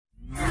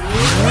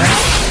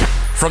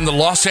from the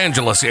Los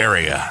Angeles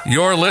area,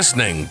 you're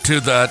listening to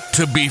the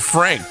To Be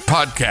Frank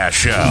podcast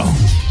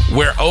show,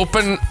 where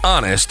open,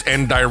 honest,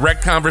 and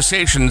direct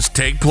conversations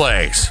take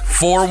place.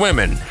 4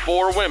 women.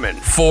 4 women.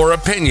 4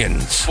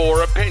 opinions.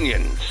 4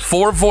 opinions.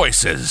 4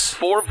 voices.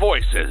 4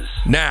 voices.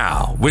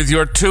 Now, with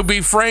your To Be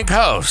Frank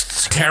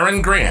hosts,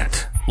 Taryn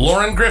Grant,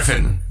 Lauren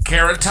Griffin,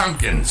 Kara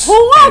Tompkins,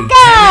 and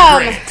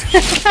Tammy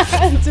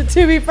Grant.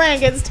 To Be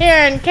Frank, it's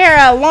Taryn,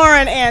 Kara,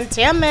 Lauren, and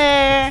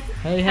Tammy.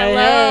 Hey,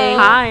 Hello.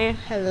 Hi.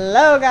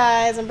 Hello,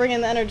 guys. I'm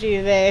bringing the energy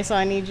today, so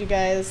I need you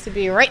guys to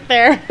be right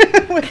there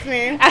with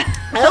me.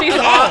 She's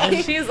on.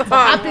 She's on.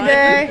 Happy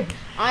day.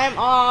 I am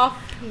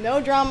off.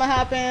 No drama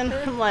happened.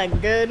 I'm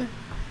like good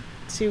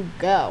to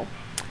go.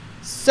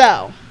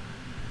 So,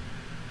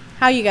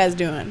 how you guys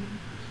doing?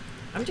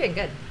 I'm doing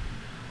good.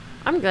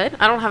 I'm good.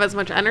 I don't have as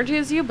much energy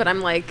as you, but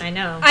I'm like... I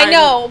know. I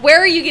know.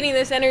 Where are you getting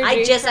this energy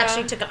I just from?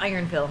 actually took an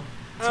iron pill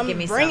to give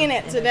me some bringing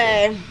it energy.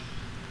 today.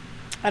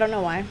 I don't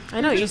know why.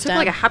 I know. You took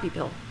like a happy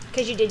pill.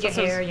 Because you did your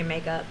hair, your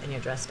makeup, and you're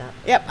dressed up.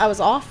 Yep, I was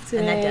off today.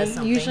 And that does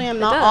something. Usually I'm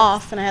It not does.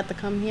 off, and I had to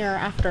come here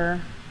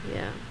after.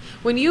 Yeah.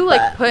 When you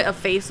like put a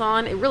face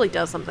on, it really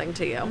does something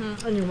to you.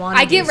 Mm-hmm. And you want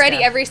I get ready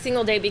every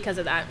single day because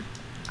of that.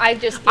 I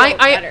just feel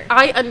better.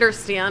 I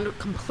understand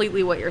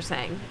completely what you're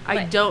saying. I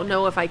But- don't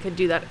know if I could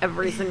do that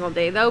every single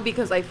day though,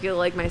 because I feel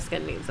like my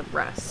skin needs a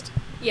rest.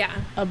 Yeah.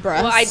 A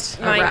breast.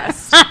 A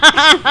rest. No,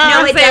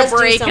 would it say a does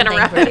break do and a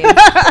something for rest. you.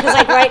 Because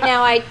like right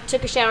now, I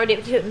took a shower,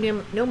 didn't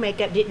do no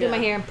makeup, didn't do my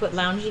hair, and put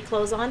loungy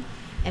clothes on,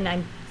 and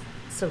I'm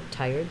so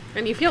tired.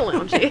 And you feel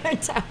loungy. I'm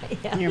tired.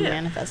 Yeah. You're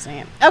manifesting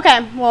it.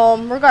 Okay, well,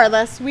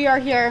 regardless, we are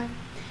here.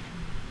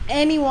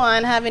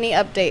 Anyone have any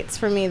updates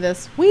for me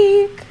this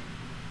week?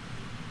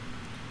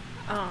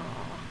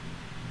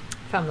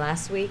 From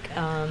last week,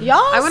 Y'all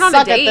I went on a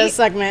suck date. at this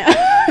segment.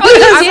 Oh,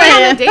 you I went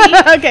on a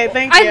date. Okay,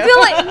 thank you. I feel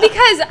like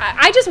because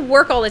I just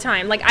work all the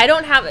time. Like I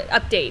don't have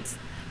updates.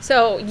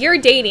 So you're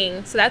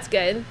dating, so that's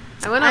good.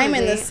 I went on I'm a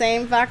in the date.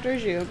 same factor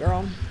as you,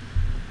 girl.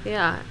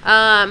 Yeah.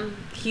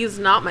 He's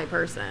not my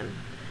person.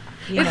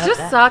 You It know just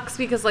that. sucks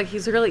because like he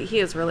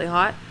is really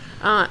hot.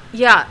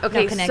 Yeah,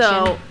 okay, connection?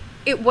 so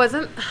it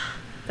wasn't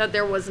that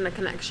there wasn't a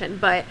connection,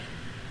 but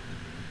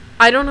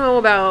I don't know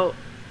about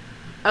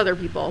other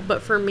people,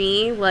 but for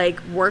me, like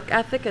work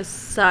ethic is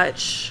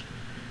such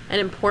an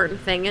important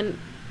thing in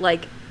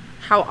like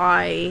how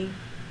I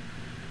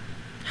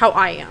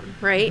am,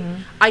 right?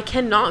 Mm-hmm. I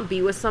cannot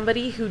be with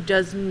somebody who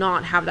does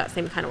not have that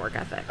same kind of work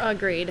ethic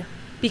Agreed.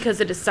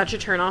 because it is such a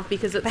turnoff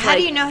because it's But like how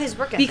do you know his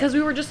work ethic? because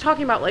we were just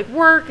talking about like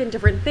work and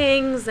different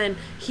things, and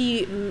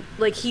he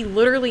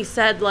literally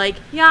said like,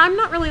 yeah, I'm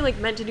not really like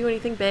meant to do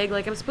anything big,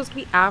 like I'm supposed to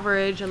be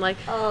average and like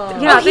Oh,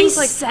 he things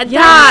like said yeah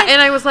that?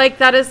 and I was like,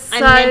 that is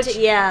I'm meant such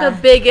to- yeah, the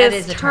biggest that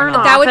is a turn turnoff.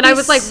 off. That would And I be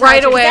was like such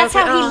right a- away I That's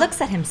was how like, he "Oh."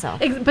 looks at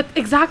himself. But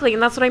exactly,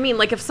 and that's what I mean.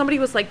 Like if somebody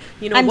was like,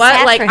 you know I'm what,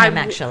 sad like for him,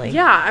 I actually.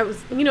 yeah, I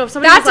was, you know, if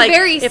somebody That's was like,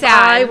 very if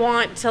sad. I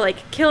want to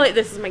like kill it,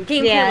 this is my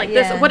game Yeah, plan, like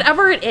yeah. this,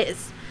 whatever it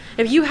is.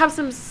 If you have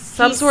some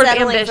He's sort of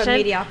settling for ambition,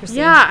 mediocrity.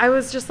 yeah, I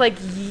was just like,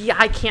 yeah,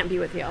 I can't be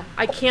with you.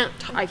 I can't.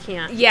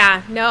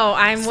 Yeah. No.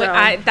 I'm. So,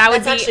 that would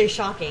That's be. actually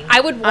shocking. I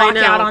would I walk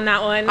know. out on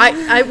that one.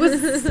 I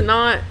was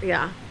not.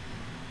 Yeah,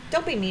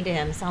 Don't be mean to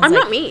him. Sounds I'm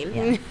like, not mean.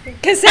 Yeah.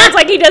 Because sounds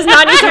like he does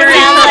not need to Karen, read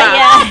shut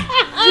that.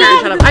 up.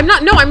 Karen, shut up. I'm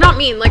not. No, I'm not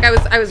mean. Like I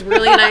was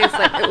really nice.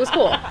 Like it was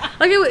cool.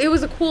 Like it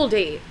was a cool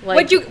date.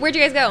 Like Where'd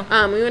you guys go?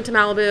 we went to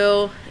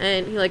Malibu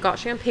and he like got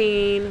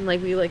champagne and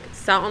like we like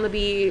sat on the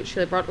beach. He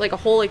like brought like a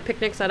whole like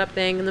picnic setup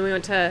thing, and then we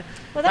went to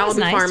Well, that Malibu was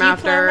nice. Farm Do you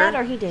after. plan that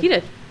or he did? He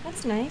did.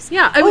 That's nice.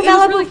 Yeah, Oh, it was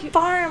Malibu really cute.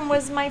 Farm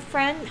was my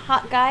friend,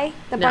 hot guy,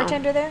 the No.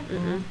 bartender there.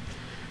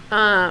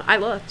 I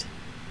looked.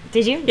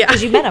 Did you? Yeah.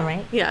 Because you met him,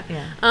 right? Yeah.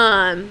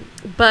 Yeah.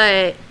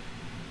 But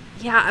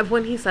yeah,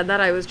 when he said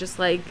that, I was just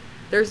like,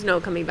 there's no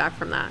coming back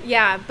from that.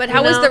 Yeah, but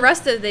how You was know? the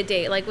rest of the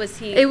date? Like, was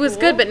he? It was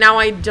cool? good, but now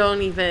I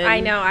don't even. I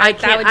know, I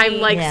that can't. would I'm be-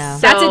 like, Yeah.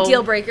 so, That's a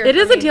deal breaker It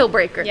for is a me. deal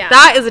breaker. Yeah.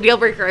 That is a deal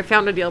breaker. I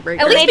found a deal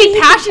breaker. At least Maybe be he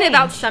can passionate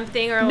about change.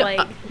 something, or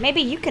like.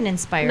 Maybe you can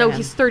inspire no, him.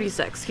 he's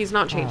 36. He's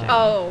not changing.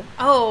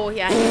 Oh,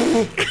 yeah.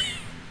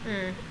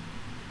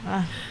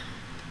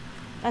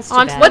 That's too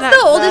On- bad. What's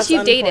the oldest That's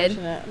you've dated?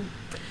 unfortunate.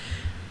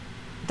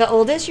 The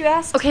oldest you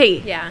asked? Okay.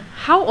 Yeah.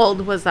 How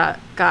old was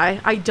that guy?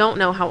 I don't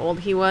know how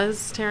old he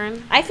was,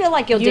 Taryn. I feel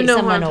like you'll You date know who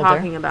someone I'm older.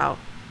 talking about.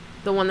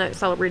 The one that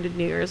celebrated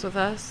New Year's with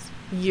us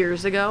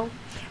years ago.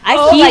 I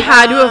feel He like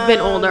had to have been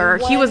older.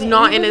 He was when-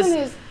 not he in was his.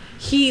 in his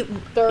He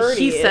 30s,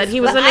 he said he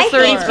was but in his I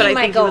think 30s, but he I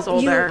might think he go- was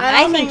older.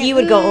 I think you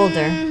would go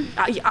older.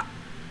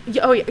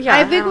 Yeah.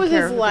 I think don't with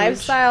care his with age.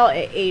 lifestyle,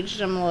 it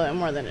aged him a little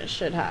more than it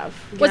should have.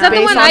 Was that the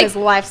Based one on I- his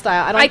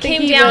lifestyle? I don't I think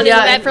came he down was,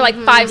 and met for like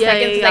 5 Yeah,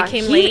 seconds yeah, and I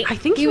came He- late. I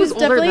think He was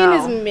older definitely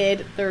though. in his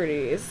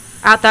mid-30s.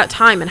 At that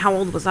time, and how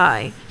old was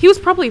I? He was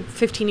probably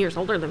 15 years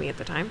older than me at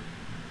the time.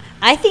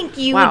 I think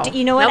you Wow. would.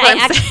 You know what? Now that I I'm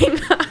actually,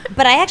 saying that.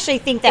 but I actually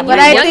think that But would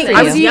I work think for I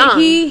you. was young.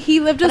 he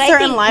lived a But I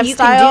certain think you can do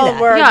lifestyle that.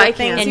 where Yeah, the I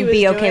things can. he and was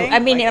be okay. doing, I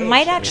mean, like, it might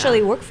aged him.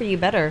 actually work for you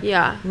better.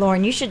 Yeah.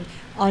 Lauren, you should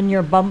on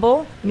your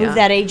Bumble move Yeah.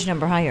 that age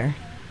number higher.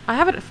 I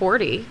have it at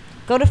 40.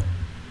 Go to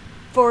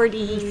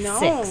 46.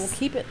 No,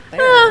 keep it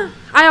there.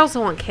 I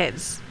also want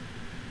kids.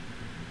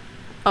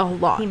 A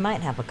lot. He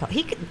might have a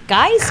couple.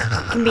 Guys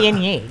can be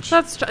any age.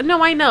 That's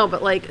no, I know,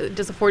 but like,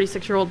 does a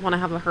 46-year-old want to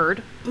have a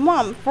herd?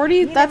 Mom,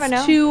 40, never know.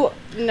 that's too...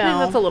 No.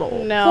 That's a little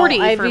old. No, 40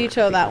 I for-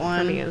 veto that For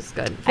one. me is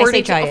good. I say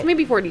 42, try it.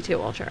 maybe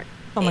 42. I'll check.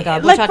 Oh my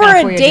God, we're Like talking for a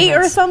a 4-year date or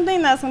difference.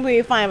 something, that's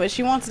completely fine. But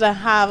she wants to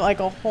have like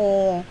a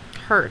whole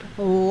Herd.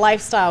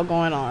 lifestyle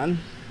going on.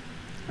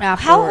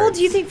 How old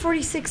do you think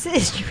 46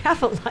 is? You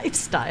have a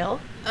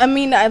lifestyle. I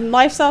mean,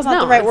 lifestyle's not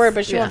No, the right it's- word,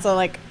 but she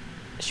yeah.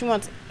 she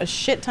wants a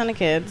shit ton of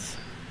kids.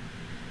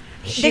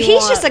 He's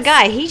just a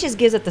guy. He just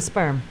gives up the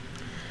sperm.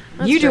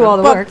 That's You true. do all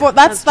the work. But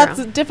that's That's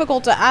true.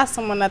 difficult to ask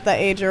someone at that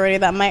age already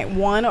that might,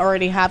 one,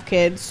 already have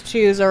kids, two,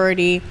 is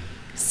already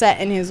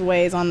set in his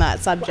ways on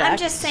that subject. I'm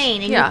just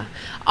saying. And Yeah.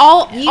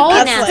 I'll You I'll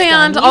can ask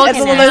stand. them. I'll You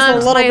can stand ask them.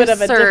 There's a little my bit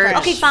of a search. difference.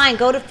 okay, fine.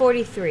 Go to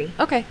 43.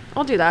 Okay,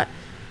 I'll do that.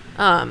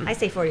 I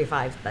say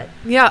 45, but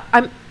Yeah,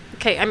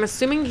 I'm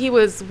assuming he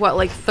was what,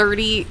 like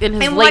 30 in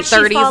his and late what she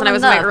 30s, fall and I in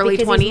was in my love early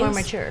because he's 20s. more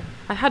mature.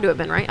 I had to have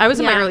been, right? I was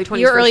in my early 20s.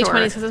 Your for early sure.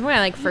 20s, because that's when I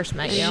like first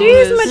met you.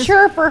 She's was-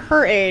 mature for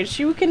her age.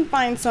 She can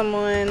find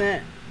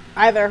someone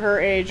either her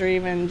age or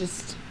even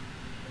just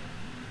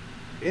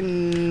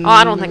in. Oh,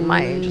 I don't think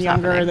my age is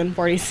younger happening. than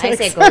 46. I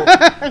say go.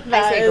 I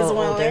That say is go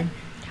willing. older.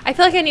 I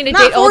feel like I need to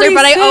Not date older,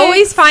 but I 46.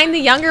 always find the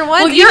younger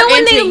ones. Well, you're even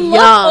when they into look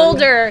young.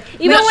 older,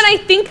 even No, when I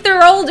think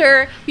they're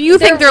older, You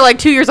think they're like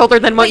 2 years older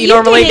than what But you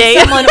normally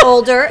dated date? someone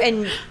older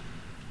and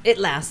it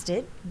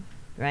lasted,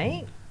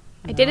 right?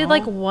 I dated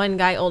like one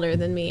guy older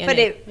than me, and But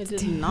It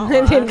did not.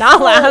 it did not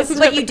last.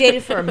 But you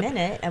dated for a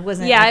minute. It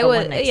wasn't. yeah, like I a was.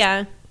 one-night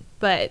Yeah,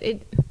 but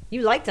it.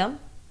 You liked him.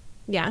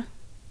 Yeah,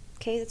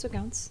 Okay, that's what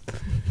counts.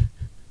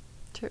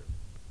 True.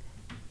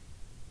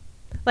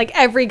 like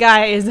every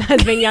guy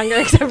has been younger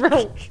except for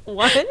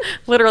one.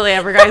 Literally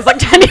every guy is like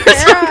 10 years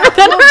younger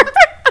than her.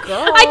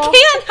 I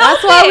can't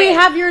help That's why it. we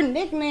have your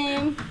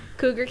nickname.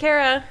 Cougar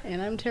Kara.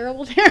 And I'm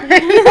Terrible Taryn.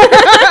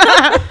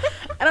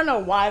 I don't know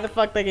why the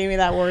fuck they gave me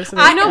that word. So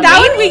I know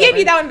that one. We gave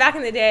you that one back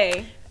in the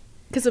day.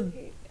 because of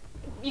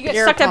You get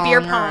stuck at beer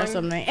or pong.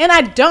 something, and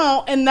I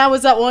don't. And that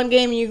was that one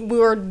game we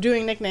were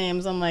doing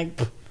nicknames. I'm like,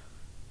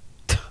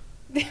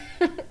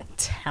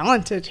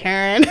 talented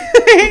Taryn.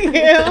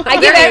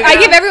 I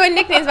give everyone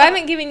nicknames, but I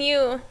haven't given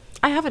you.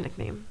 I have a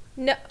nickname.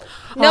 No,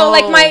 Oh,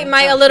 like my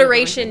that's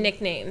alliteration your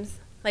nicknames,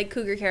 like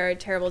Cougar Kara,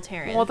 Terrible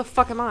Taryn. What the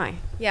fuck am I?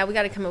 Yeah, we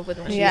got to come up with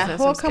one. Yeah, Jesus,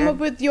 we'll I'm come scared. up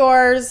with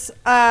yours.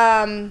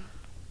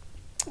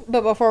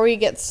 But before we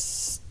get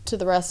to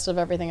the rest of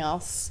everything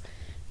else,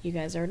 you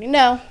guys already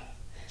know.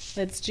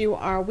 Let's do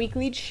our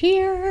weekly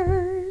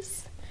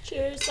cheers.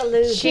 Cheers,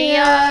 salute.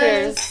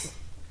 Cheers.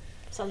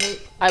 Salute.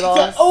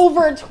 To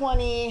over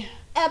 20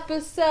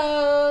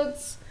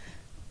 episodes.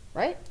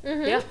 Right?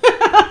 Mhm. Yeah.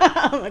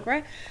 I'm like,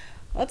 right?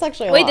 That's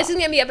actually a Wait, lot. this is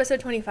gonna be episode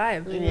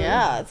 25.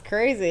 Yeah, it's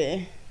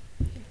crazy.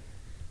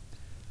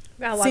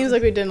 Got a lot Seems to-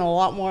 like we did a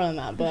lot more than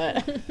that,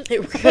 but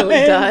It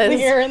really does.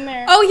 here and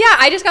there. Oh yeah,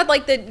 I just got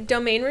like the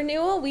domain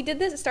renewal. We did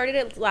this. It started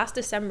it last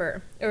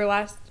December or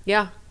last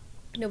Yeah.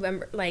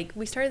 November. Like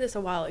we started this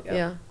a while ago.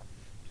 Yeah.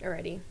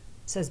 Already.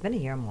 So it's been a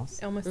year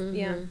almost. Almost. Mhm.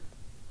 Yeah.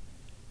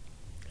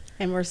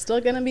 And we're still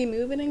gonna be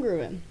moving and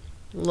grooving.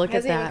 Look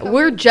at Hasn't even that. come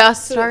We're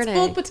just to its full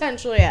starting.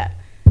 potential yet.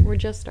 We're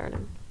just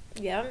starting.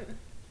 Yeah.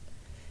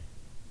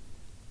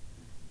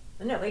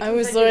 I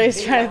was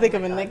always trying to think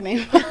of a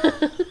nickname.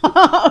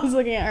 I was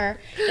looking at her.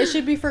 It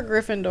should be for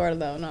Gryffindor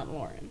though, not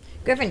Lauren.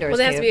 Gryffindor's Well,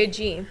 there has to cute.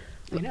 be a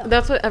G.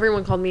 That's what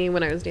everyone called me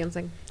when I was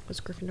dancing. Was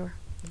Gryffindor.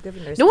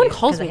 Gryffindor's No one cute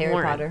calls 'cause of me Harry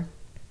Lauren. Potter.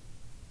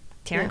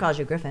 Taryn Yeah. calls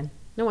you Griffin.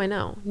 No, I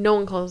know. No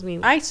one calls me.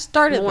 I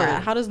started Lauren.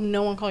 that. How does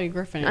no one call you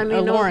Griffin? I mean,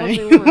 or no one Lauren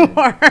calls me Lauren.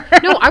 anymore?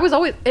 No, I was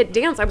always at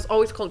dance. I was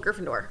always called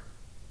Gryffindor.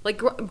 Like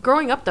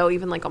growing up, though,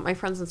 even like all my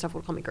friends and stuff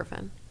would call me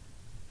Griffin.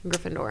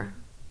 Gryffindor.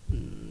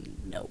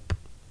 Nope.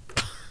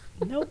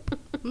 Nope.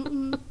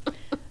 Mm-mm.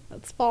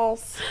 That's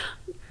false.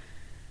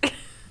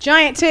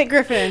 Giant tit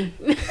Griffin.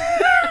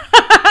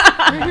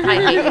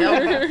 I hate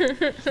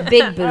you.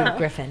 Big boob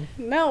Griffin.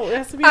 No, it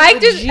has to be. I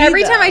with a just G,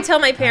 every time though. I tell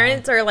my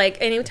parents or like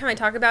anytime I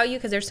talk about you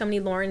because there's so many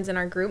Laurens in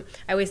our group,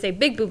 I always say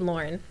Big Boob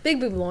Lauren, Big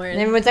Boob Lauren.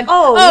 And everyone's like,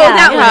 oh, Oh,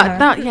 yeah.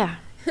 that one. Yeah,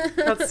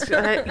 that's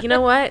you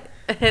know what?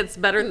 It's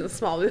better than the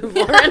small boob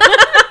Lauren.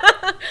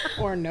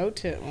 Or no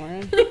tit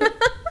Lauren.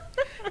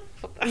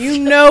 You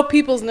know,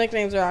 people's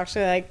nicknames are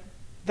actually like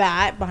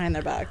that behind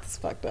their back. It's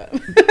fucked up.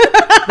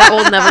 That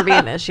will never be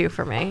an issue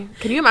for me.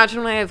 Can you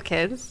imagine when I have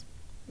kids?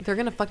 They're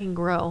gonna fucking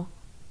grow.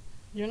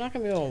 You're not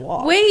gonna be able to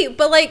walk. Wait,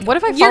 but like, What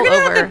if I you're fall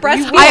gonna over? have to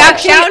breastfeed I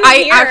down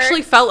actually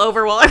here. fell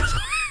over while I was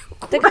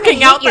They're gonna working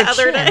hit out the your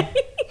other chin. day.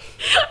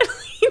 I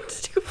leaned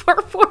too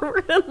far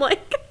forward and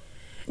like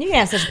You can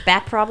have such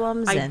back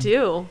problems. I and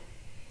do.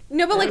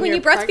 No, but like When when you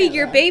you're breastfeed pregnant,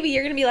 your though. baby,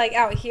 you're gonna be like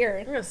out here,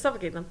 I'm gonna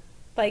suffocate them.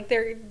 like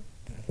they're.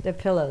 They're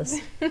pillows.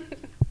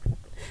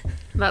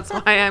 That's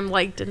why I'm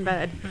liked in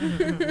bed.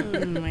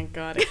 Oh my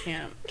god, I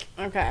can't.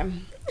 Okay.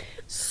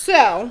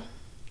 So,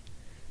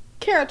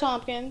 Kara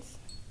Tompkins.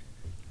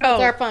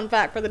 That's our Oh, fun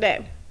fact for the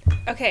day.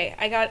 okay.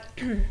 I got.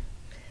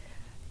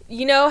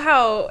 You know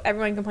how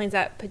everyone complains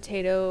that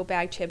potato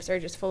bag chips are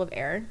just full of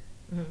air?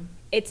 Mm-hmm.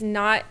 It's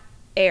not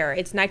air.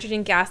 It's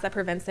nitrogen gas that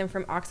prevents them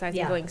from oxidizing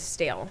and going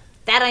stale.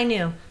 That I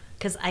knew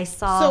because I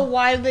saw. So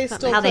why do they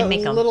still how put they a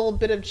make 'em. little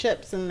bit of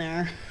chips in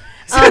there?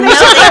 No,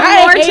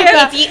 More they,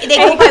 chips. they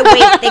go by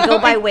weight. They go by Oh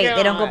my weight.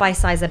 They don't go God. by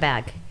size of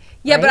bag.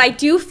 Yeah, right? but I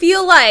do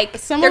feel like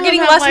Some they're of them getting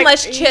have, less like, and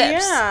less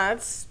chips. Yeah,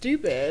 it's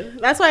stupid.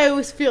 That's why I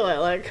always feel it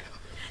like.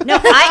 No,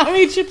 How I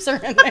many chips are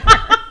in there?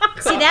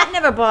 see that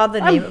never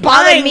bothered me. I'm What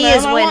bothered buying me them.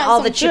 is I when want all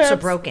some the chips are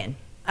chips. broken.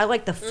 I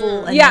like the full.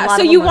 And a Yeah, lot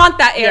so of you them are- want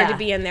that air yeah. to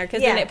be in there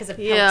because Yeah, then because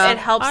Yeah. it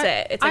helps I-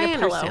 it. It's like I a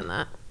pillow. understand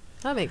that.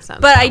 That makes sense.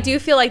 But I do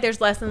feel like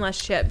there's less and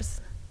less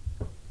chips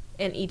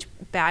in each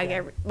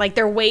bag. Like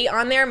their weight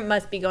on there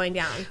must be going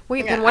down.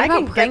 Wait, Yeah, then what I can about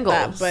get that,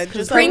 Pringles? but 'Cause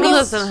just Pringles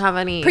Pringles- doesn't have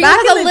any. Pringles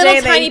Back has in a the little day,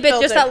 they tiny bit,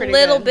 filled just it a pretty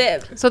little good.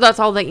 bit. So that's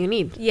all that you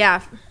need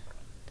Yeah.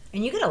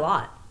 And you get a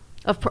lot.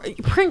 of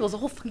Pringles. A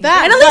whole fucking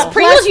That, And at least but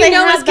Pringles, plus you they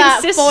know, have is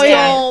that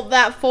consistent.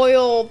 that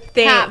foil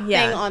Thing, cap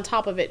yeah. thing on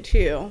top of it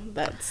too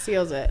that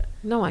seals it.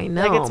 No, I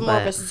know. Like it's more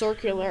of a but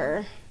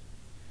circular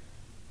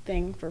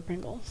thing for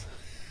Pringles.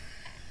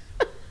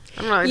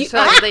 I don't know. I just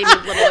feel like they need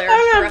little air.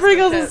 I've had for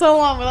Pringles us in to- so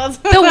long, but that's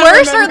The what I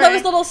worst are remember.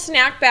 those little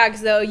snack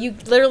bags, though. You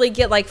literally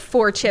get like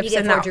 4 chips You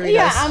get in 4 that. Doritos.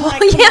 Yeah, I'm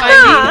like, Yeah.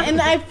 yeah.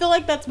 And I feel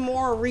like that's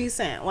more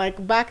recent.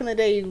 Like back in the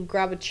day, you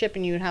grab a chip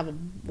and you would have a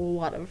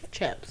lot of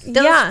chips.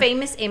 Those Yeah.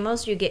 famous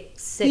Amos, you get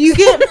 6. You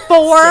get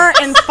 4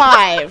 and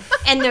 5.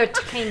 and they're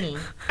tiny.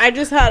 I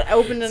just had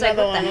opened It's like,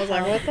 another what one. the I was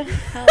like, hell? what the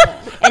hell?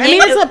 And I mean,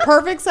 then- it's a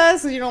perfect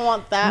size, so you don't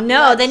want that.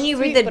 No, much then you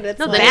sweet, read but the it's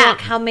No, like, then you-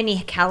 back. How many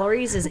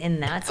calories is in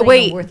that? It's not even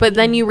Wait, worth but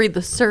then eating. you read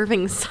the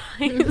serving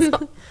size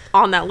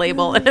on that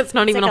label, and it's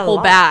not even like a a whole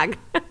lot. bag.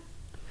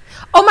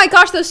 Oh my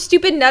gosh, those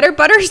stupid Nutter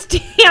Butters,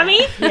 Tammy.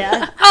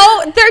 Yeah.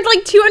 Oh, they're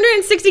like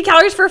 260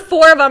 calories for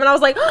 4 of them, and I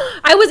was like,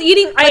 I was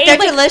eating. I they're ate,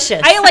 like,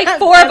 delicious. I ate like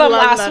 4 I of them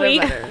love last Nutter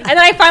week, Butters. and then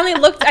I finally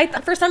looked.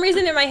 For some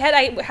reason in my head,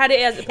 I had it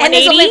as 180. And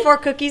there's only 4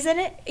 cookies in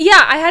it?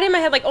 Yeah, I had it in my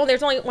head like, oh,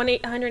 there's only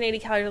 180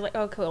 calories. I was like,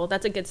 oh, cool,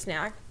 that's a good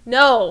snack.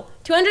 No,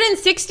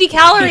 260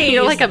 calories.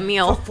 You're like a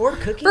meal. 4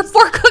 cookies? for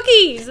 4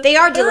 cookies. They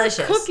are they're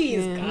delicious.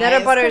 cookies. Guys.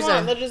 Nutter Butters Come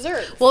on, are- the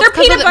dessert. Well, They're it's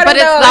 'cause peanut of butter, but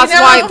it's, though. that's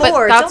They're why. not But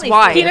four, it's that's only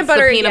why peanut it's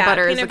butter, the peanut yeah,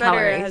 butter is peanut the butter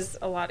calories. has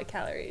a lot of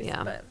calories.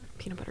 Yeah, but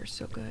peanut butter is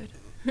so good.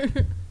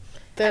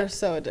 They're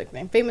so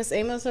addicting. Famous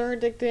Amos are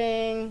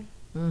addicting.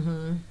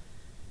 Mm-hmm.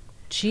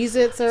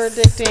 Cheez-Its are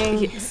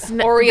addicting.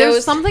 Oreos.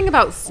 There's something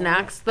about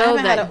snacks I though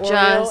haven't had that an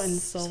Oreo in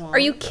just so long. are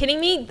you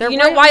kidding me? They're You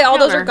know right why on the all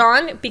those are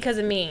counter. gone? Because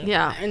of me.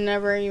 yeah. I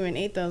never even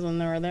ate those when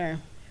they were there.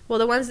 Well,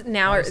 the ones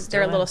now are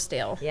they're a little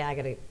stale. Yeah, I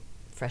got to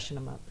freshen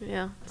them up.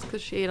 Yeah, it's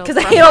because she ate all.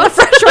 Because I ate all the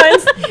fresh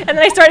ones, and then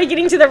I started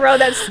getting to the row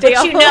that's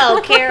stale. But you know,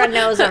 Kara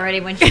knows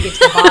already when she gets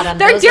to the bottom.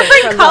 they're those are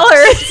different for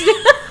colors.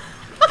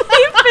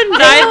 They've been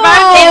dyed They by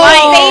like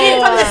light. faded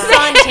from the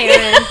sun,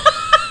 Taryn.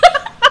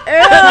 Ew!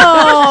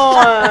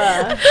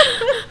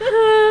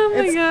 Oh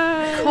my It's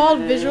god. called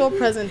visual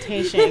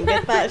presentation.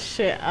 Get that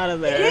shit out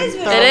of there. It is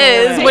Throw visual It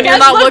is away. when It you're does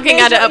not look looking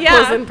at it up visual,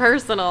 close yeah. and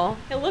personal.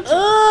 It looks.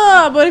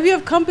 Ugh, but if you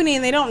have company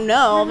and they don't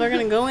know, they're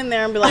gonna go in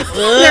there and be like,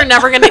 They're ugh.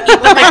 never gonna eat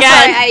them Sorry,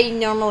 again. I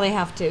normally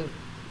have to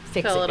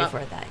fix Fill it it up.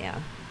 before that, yeah.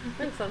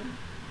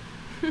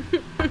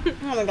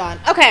 Oh my god.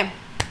 Okay,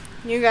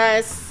 you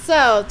guys.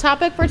 So,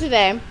 topic for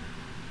today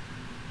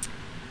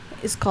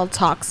is called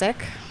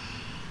toxic.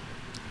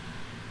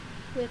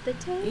 With the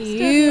taste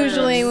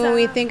Usually, when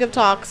we think of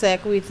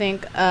toxic, we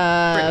think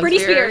of Britney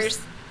Spears.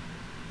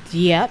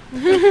 Yep.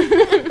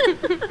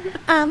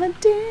 I'm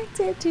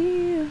addicted to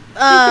you.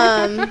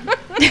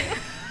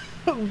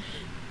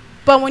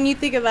 But when you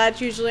think of that,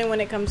 it's usually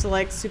when it comes to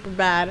like super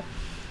bad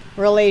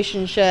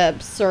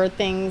relationships or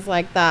things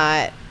like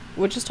that,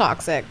 which is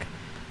toxic.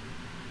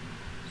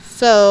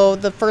 So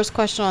the first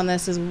question on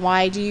this is,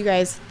 why do you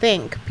guys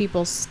think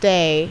people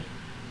stay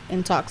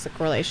in toxic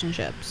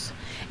relationships?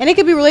 And it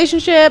could be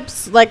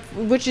relationships, like,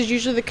 which is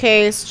usually the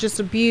case, just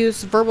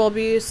abuse, verbal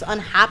abuse,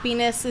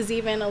 unhappiness is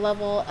even a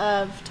level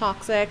of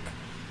toxicness.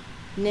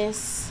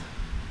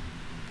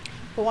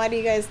 But why do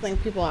you guys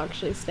think people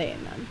actually stay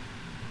in them?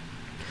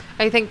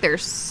 I think they're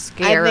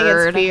scared. I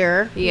think it's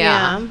fear.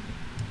 Yeah.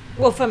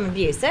 Well, from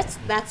abuse, that's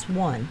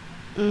one.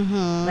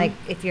 Mm-hmm. Like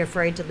if you're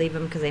afraid to leave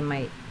them because they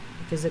might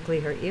physically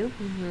hurt you.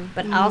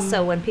 But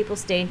also when people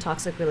stay in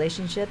toxic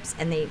relationships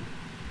and they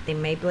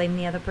may blame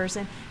the other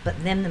person,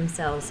 but them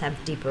themselves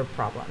have deeper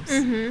problems.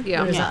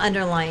 Yeah. There's Yeah. an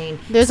underlying.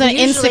 There's an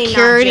usually not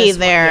insecurity just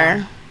one-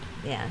 there.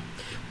 Yeah.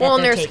 Well, that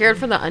and they're taking. scared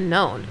for the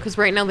unknown because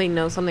right now they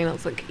know something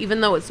that's like,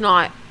 even though it's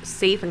not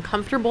safe and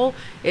comfortable,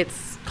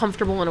 it's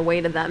comfortable in a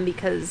way to them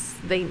because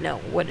they know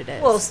what it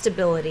is. Well,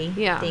 stability.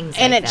 Yeah. Things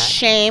And like it's that.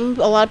 shame.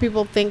 A lot of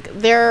people think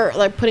they're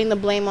like putting the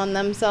blame on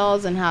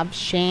themselves and have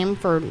shame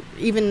for,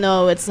 even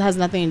though it has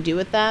nothing to do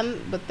with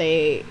them, but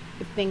they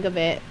think of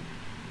it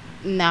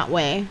in that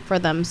way for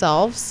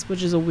themselves,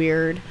 which is a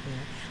weird.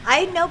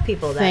 I know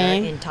people that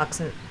thing. are in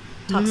toxic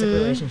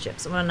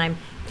relationships. When I'm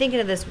thinking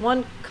of this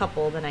one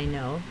couple that I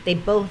know, they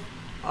both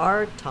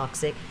are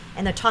toxic,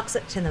 and they're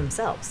toxic to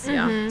themselves.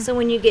 Yeah. So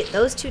when you get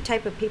those two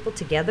type of people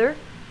together,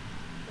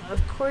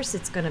 of course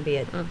it's going to be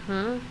a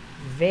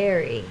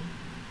very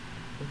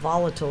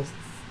volatile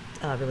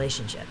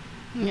relationship.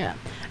 Yeah.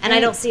 And I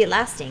don't see it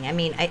lasting. I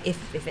mean,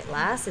 if it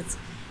lasts, it's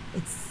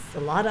a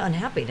lot of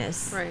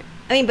unhappiness. Right.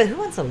 I mean, but who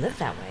wants to live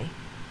that way?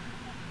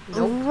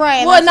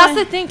 Right. Well, and that's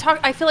why- the thing.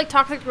 I feel like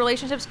toxic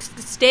relationships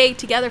stay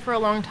together for a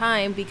long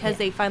time because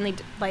they finally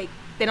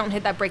they don't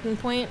hit that breaking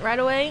point right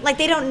away. Like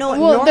they don't know what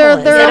Well, normal they're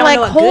is. They don't like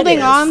know what good holding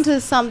is. on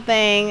to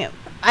something.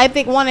 I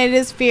think one, it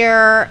is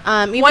fear.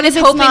 Even One if is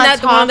it's hoping not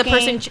that one of the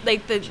talking,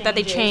 person that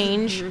they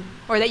change,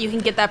 or that you can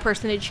get that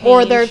person to change,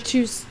 or they're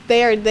too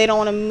scared. They don't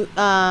want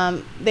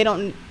to. They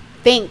don't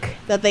think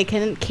that they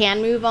can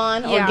move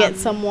on or Yeah. get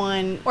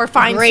someone or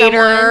find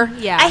greater.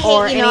 someone. Yeah. I hate,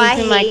 or you know, I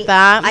anything hate, like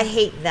that. I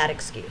hate that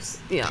excuse.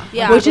 Yeah.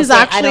 Yeah. Which People is say,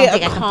 actually I don't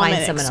think a I can common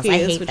find someone else. I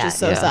excuse, hate which that. is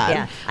so Yeah. sad.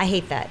 Yeah, I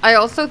hate that. I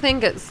also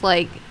think it's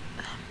like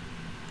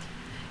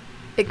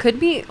it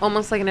could be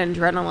almost like an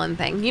adrenaline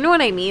thing. You know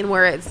what I mean?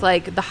 Where it's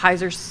like the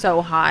highs are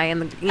so high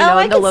and the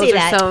I and the can lows see are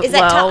that. so Is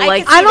that low. I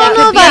Like could see I don't that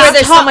know could be that where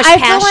there's so much I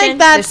passion. feel like There's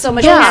that's so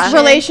much those passion.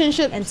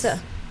 relationships. And so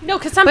No,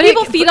 because some But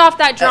people it- feed off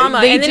that drama,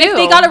 they and then if do.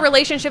 they got a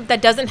relationship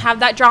that doesn't have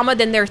that drama,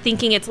 then they're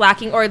thinking it's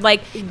lacking, or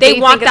like they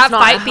think want it's that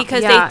not- fight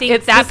because yeah, they think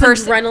it's that this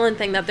person, adrenaline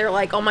thing that they're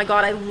like, oh my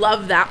god, I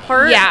love that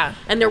part. Yeah.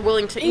 and they're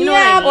willing to, you know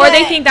Yeah, what I mean? or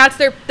they but- think that's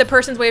the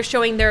person's way of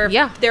showing their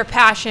Yeah. their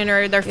passion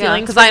or their Yeah,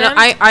 feelings. because I for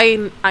know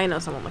them. I know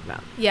someone like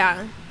that.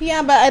 Yeah,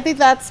 Yeah, but I think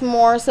that's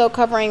more so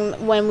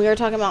covering when we were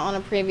talking about on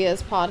a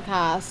previous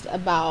podcast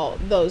about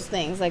those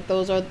things. Like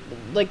those are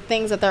like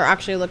things that they're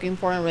actually looking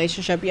for in a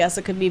relationship. Yes,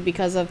 it could be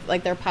because of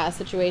like their past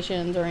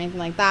situations or anything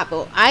like that.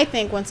 But I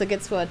think once it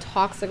gets to a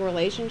toxic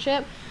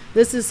relationship,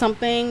 this is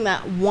something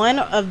that one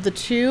of the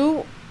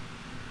two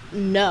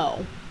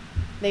know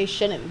they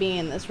shouldn't be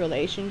in this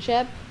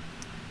relationship.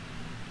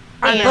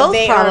 And And both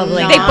they are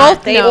probably. not. They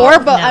both know. Or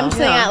both. No. I'm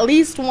saying Yeah. at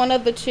least one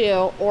of the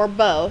two or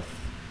both,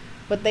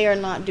 but they are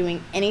not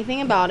doing anything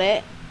about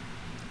it.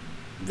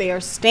 They are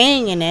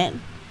staying in it.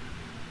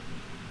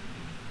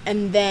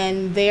 And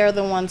then they are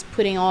the ones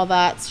putting all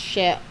that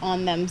shit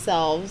on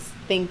themselves,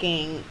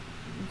 thinking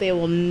they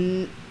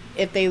will,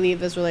 if they leave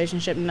this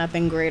relationship,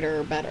 nothing greater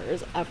or better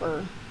is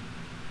ever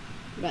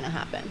going to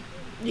happen.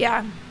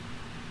 yeah,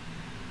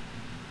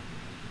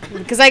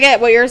 Because I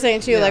get what you're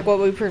saying too, Yeah. like what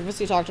we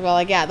previously talked about.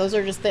 Like, yeah, those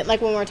are just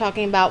like when we're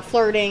talking about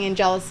flirting and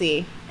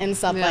jealousy and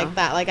stuff Yeah. like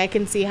that. Like, I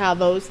can see how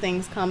those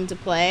things come to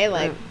play,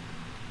 like, Right.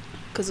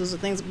 because those are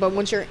things. But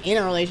once you're in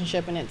a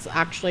relationship and it's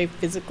actually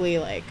physically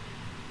like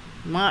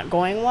not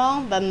going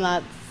well, then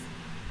that's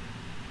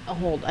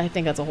I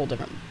think that's a whole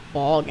different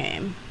ball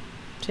game,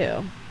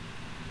 too.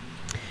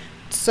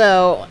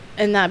 So,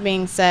 and that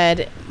being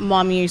said,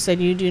 Mom, you said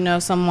you do know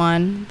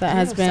someone that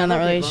has know been in that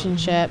several people.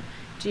 relationship.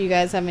 Do you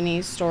guys have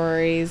any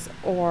stories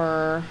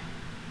or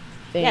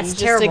things yeah, it's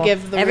just terrible. to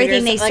give the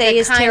Everything readers, they like, say a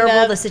is kind terrible.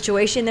 of- The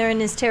situation they're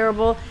in is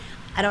terrible.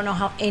 I don't know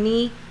how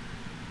any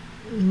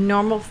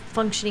normal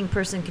functioning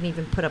person can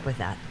even put up with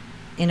that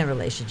in a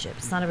relationship.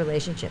 It's not a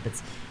relationship.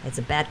 It's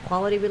a bad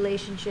quality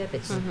relationship.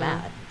 It's just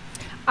bad.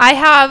 I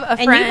have a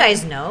And friend. you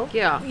guys know.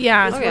 Yeah,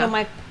 Yeah. It's Oh, one yeah. of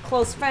my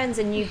close friends,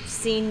 and you've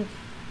seen,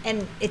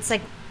 and it's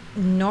like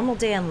normal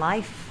day in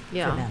life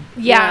Yeah. for them.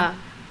 Yeah.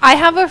 I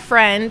have a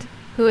friend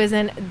who is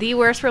in the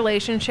worst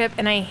relationship,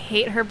 and I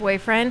hate her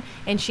boyfriend,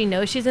 and she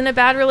knows she's in a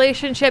bad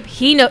relationship.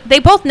 They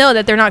both know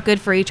that they're not good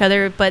for each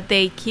other, but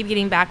they keep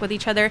getting back with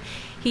each other.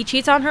 He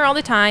cheats on her all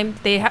the time.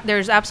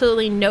 There's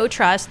absolutely no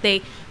trust.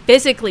 They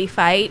physically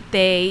fight.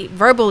 They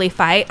verbally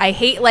fight. I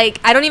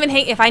don't even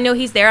hang. If I know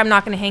he's there, I'm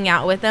not going to hang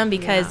out with them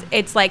because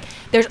it's like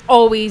there's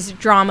always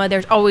drama.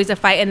 There's always a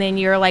fight, and then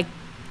you're like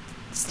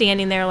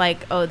standing there like,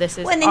 oh, this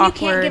is Well, and then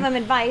awkward. you can't give them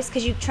advice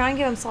because you try and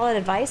give them solid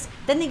advice.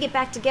 Then they get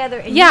back together,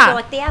 and Yeah. you feel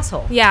like the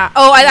asshole. Yeah.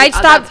 Oh, I that's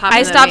stopped. happened I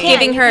to stopped me.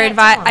 giving Yeah, her you can't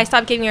advice. tell 'em. I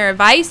stopped giving her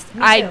advice.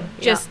 Me I too.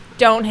 just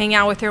don't hang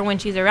out with her when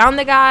she's around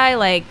the guy.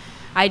 Like,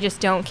 I just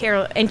don't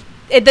care. And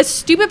the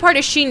stupid part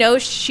is she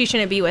knows she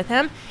shouldn't be with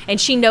him,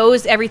 and she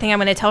knows everything I'm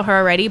going to tell her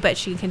already, but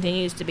she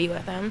continues to be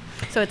with him.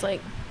 So it's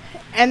like,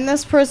 And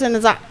this person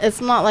is.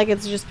 It's not like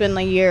it's just been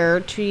a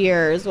year, 2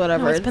 years,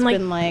 whatever. No, it's been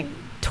been like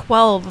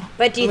 12.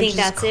 But do you Which think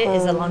is that's it?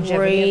 Is the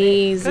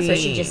longevity of it? So she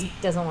crazy.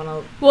 just doesn't want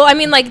to. Well, I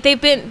mean, like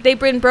they've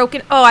been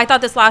broken. Oh, I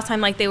thought this last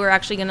time like they were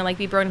actually going to like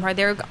be broken apart.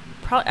 They were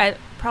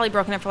probably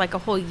broken up for like a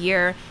whole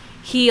year.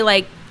 He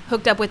like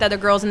hooked up with other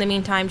girls in the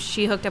meantime.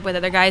 She hooked up with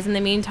other guys in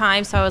the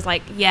meantime. So I was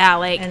like, yeah,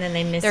 like, And then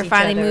they miss they're each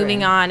finally other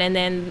moving and- on. And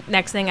then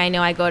next thing I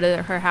know, I go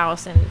to her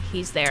house and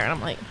he's there, and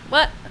I'm like,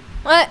 what?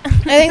 I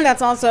think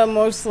that's also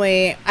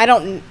mostly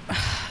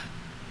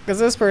because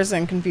this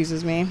person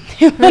confuses me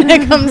when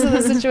it comes to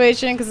the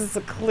situation because it's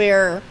a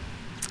clear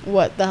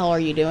what the hell are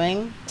you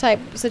doing type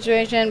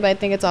situation, but I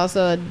think it's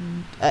also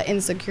a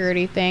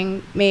insecurity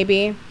thing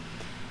maybe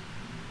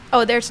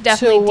Oh, there's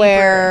definitely to deeper.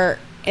 where,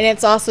 and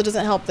it's also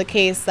doesn't help the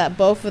case that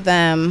both of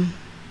them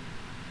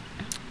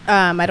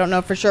I don't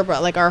know for sure,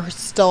 but like are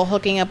still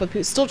hooking up with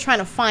people, still trying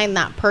to find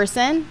that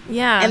person.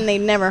 Yeah. And they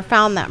never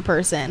found that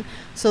person.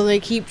 So they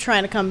keep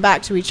trying to come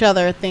back to each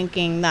other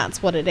thinking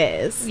that's what it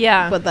is.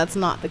 Yeah. But that's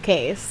not the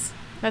case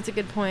That's a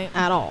good point.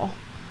 at all.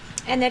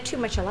 And they're too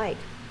much alike.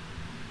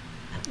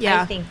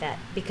 Yeah. I think that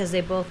because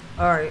they both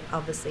are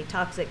obviously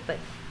toxic, but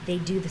they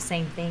do the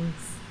same things,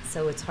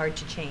 so it's hard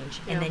to change.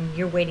 Yeah. And then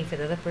you're waiting for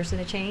the other person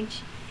to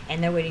change,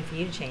 and they're waiting for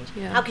you to change.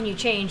 Yeah. How can you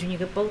change when you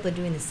both are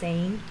doing the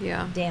same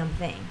Yeah. damn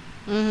thing?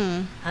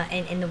 Mm-hmm.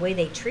 And the way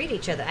they treat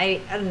each other, I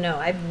don't know.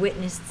 I've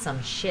witnessed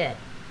some shit,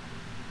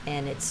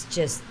 and it's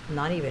just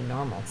not even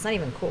normal. It's not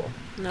even cool.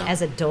 No.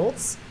 As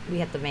adults, we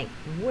have to make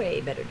way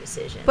better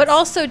decisions. But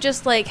also,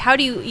 just like, how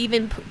do you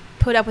even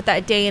put up with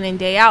that day in and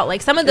day out?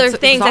 Like, some of the It's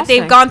things that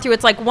exhausting. they've gone through,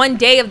 it's like one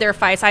day of their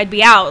fights, I'd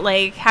be out.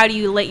 Like, how do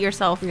you let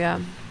yourself Yeah.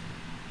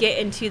 get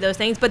into those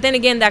things? But then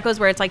again, that goes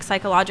where it's like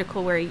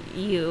psychological, where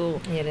you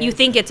It is.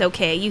 think it's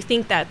okay, you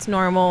think that's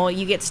normal,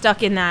 you get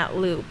stuck in that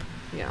loop.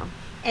 Yeah.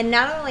 And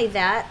not only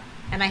that,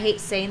 and I hate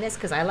saying this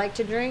because I like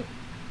to drink,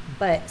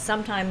 but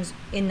sometimes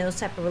in those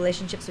type of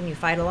relationships when you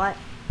fight a lot,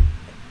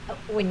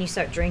 when you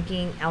start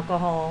drinking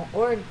alcohol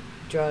or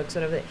drugs,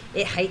 whatever,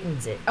 it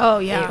heightens it. Oh,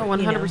 yeah. Oh,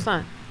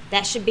 100%.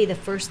 That should be the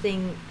first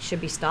thing should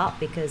be stopped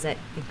because that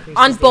increases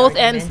On the both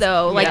arguments. ends,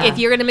 though. Like, Yeah. if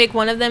you're going to make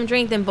one of them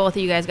drink, then both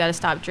of you guys got to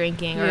stop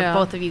drinking, or Yeah.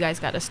 both of you guys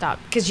got to stop.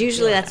 Because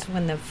usually that's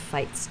when the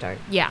fights start.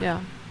 Yeah. Yeah.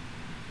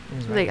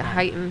 is They right get then.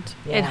 heightened.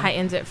 Yeah. It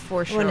heightens it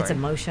for sure. When it's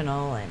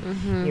emotional and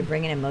Mhm. you're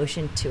bringing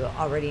emotion to an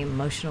already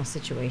emotional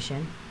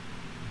situation.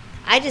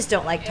 I just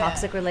don't like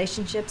toxic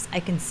relationships. I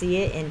can see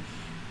it, and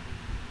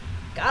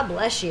God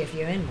bless you if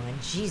you're in one.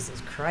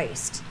 Jesus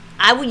Christ,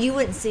 you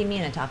wouldn't see me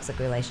in a toxic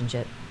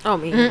relationship. Oh,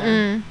 me. either.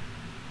 Mm-mm.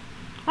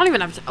 I don't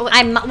even have to.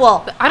 I might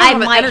have an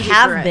might energy for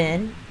have it.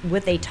 been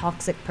with a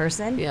toxic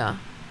person, Yeah.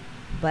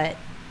 but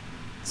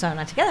so I'm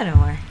not together no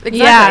more. Exactly.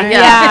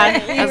 Yeah,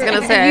 Yeah. I was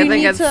gonna say. You I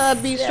think need it's. to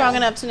be strong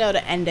enough to know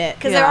to end it.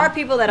 Because Yeah. there are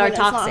people that are When it's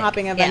not toxic.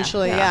 happening Yeah.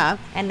 eventually, yeah.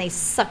 And they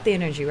suck the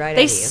energy right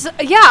They out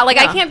of you. yeah, like,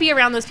 I Yeah. can't be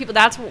around those people.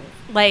 That's,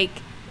 like,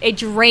 it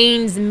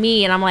drains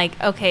me, and I'm like,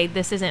 okay,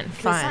 this isn't 'Cause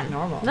fun. It's not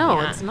normal.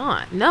 No, Yeah. it's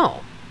not. No.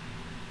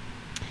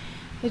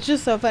 It's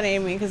just so funny to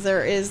me because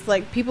there is,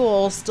 like, people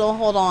will still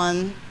hold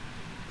on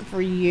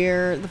for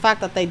years. The fact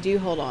that they do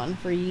hold on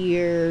for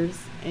years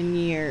and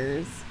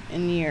years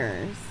and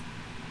years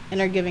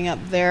and are giving up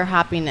their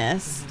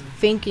happiness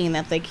thinking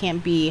that they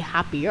can't be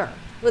happier.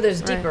 Well,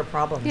 there's Right. deeper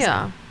problems.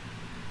 Yeah.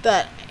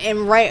 The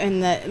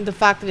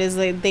fact that is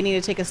they need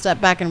to take a step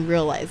back and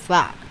realize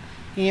that.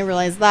 You need to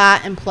realize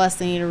that, and plus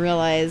they need to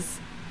realize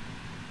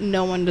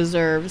no one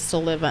deserves to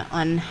live an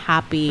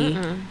unhappy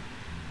life.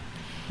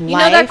 You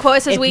know that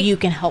quote says if we- you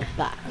can help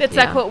that. It's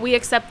Yeah. that quote, we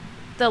accept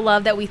the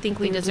love that we think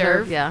we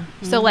deserve. Yeah.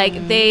 So,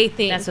 like, they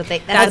think That's what they-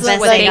 that's that's the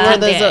what best they they where got.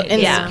 there's did.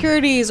 Yeah.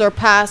 insecurities or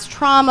past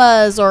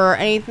traumas or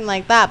anything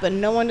like that, but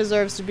no one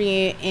deserves to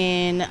be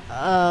in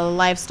a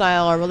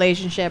lifestyle or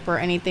relationship or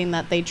anything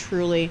that they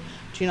truly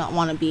do not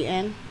want to be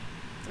in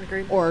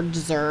Agreed. or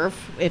deserve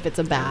if it's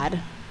a bad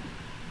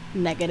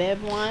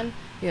negative one.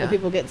 Yeah. But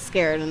people get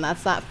scared, and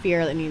that's that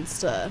fear that needs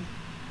to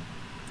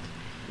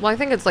Well, I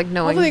think it's like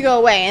knowing. hopefully go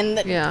away.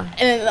 And Yeah.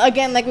 and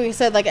again, like we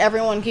said, like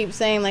everyone keeps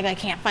saying, like I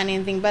can't find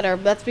anything better.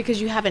 But that's because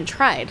you haven't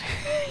tried.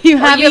 you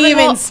haven't haven't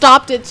even well-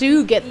 stopped it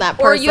to get that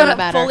Or person you haven't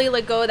better. fully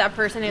let go of that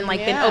person and, like,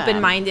 been Yeah.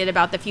 open-minded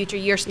about the future.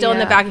 You're still in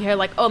the Yeah. back of your head,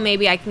 like, oh,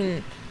 maybe I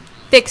can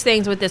fix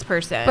things with this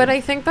person. But I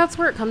think that's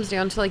where it comes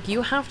down to, like,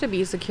 you have to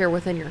be secure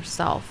within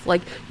yourself.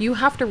 Like, you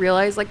have to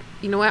realize, like,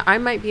 you know what, I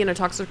might be in a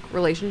toxic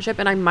relationship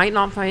and I might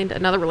not find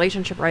another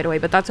relationship right away,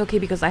 but that's okay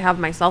because I have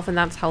myself, and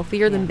that's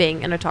healthier than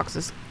being in a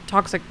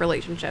toxic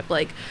relationship.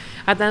 Like,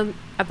 at the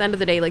end of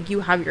the day, like, you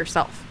have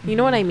yourself. You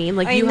know what I mean?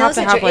 Like, I mean, you have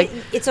to have, like,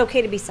 it's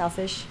okay to be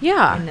selfish.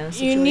 Yeah. In those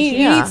you situations. need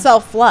Yeah.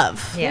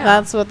 self-love. Yeah.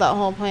 That's what that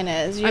whole point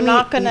is. You're mean,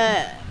 not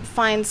gonna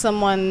find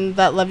someone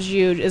that loves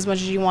you as much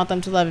as you want them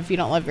to love if you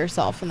don't love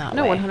yourself in that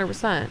no, way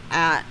 100%.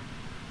 at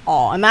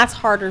all. And that's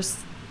harder.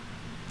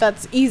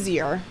 That's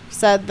easier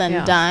said than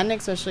Yeah. done,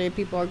 especially if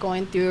people are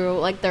going through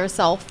like their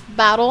self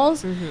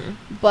battles. Mm-hmm.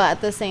 But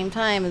at the same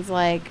time, it's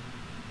like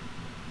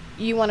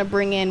you want to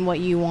bring in what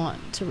you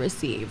want to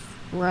receive,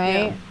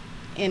 right?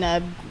 In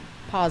a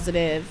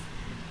positive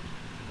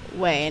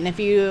way. And if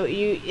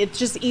you it's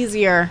just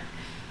easier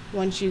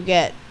once you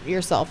get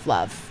your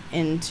self-love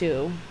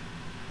into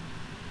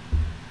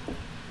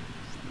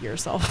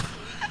yourself.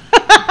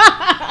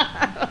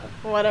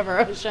 Whatever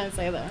I was trying to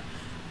say there.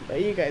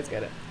 But you guys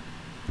get it.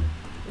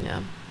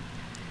 Yeah.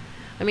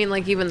 I mean,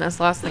 like, even this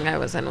last thing I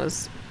was in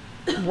was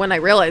when I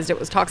realized it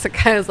was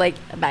toxic, I was like,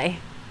 bye.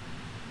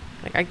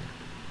 Like,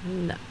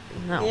 no.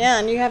 Yeah,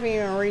 and you haven't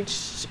even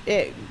reached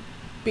it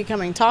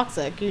becoming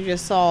toxic. You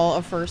just saw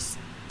a first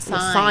The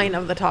sign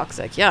of the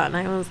toxic. Yeah. And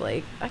I was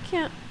like, I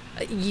can't.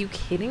 Are you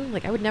kidding?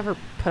 Like, I would never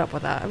put up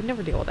with that. I would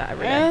never deal with that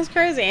every Yeah, day. it's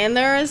crazy. And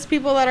there is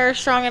people that are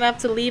strong enough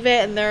to leave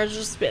it, and there's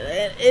just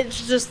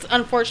it's just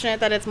unfortunate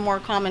that it's more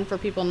common for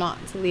people not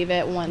to leave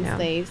it once Yeah.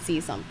 they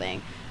see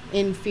something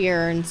in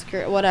fear and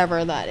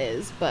whatever that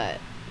is. But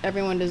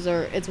everyone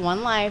deserves. It's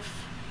one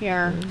life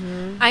here.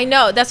 I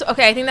know. That's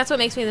okay. I think that's what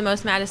makes me the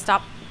most mad is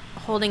stop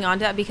holding on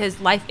to that, because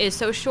life is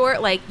so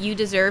short. Like, you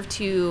deserve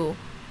to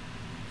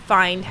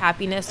find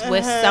happiness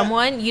with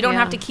someone. You don't Yeah.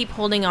 have to keep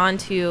holding on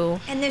to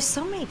And there's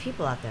so many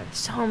people out there.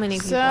 so many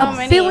people. So A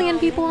many. billion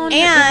people on in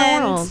the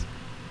And world.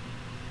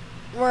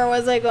 where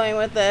was I going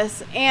with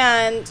this?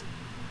 And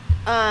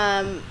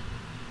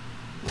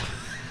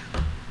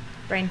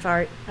Brain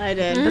fart. I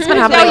did. That's been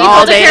No, happening you all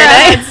told day Kara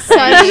I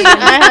today.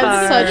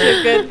 had such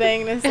a good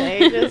thing to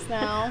say just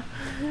now.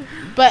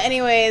 But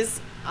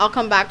anyways, I'll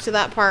come back to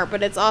that part.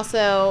 But it's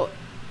also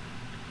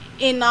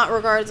in not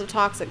regards of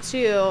toxic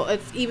too.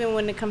 It's even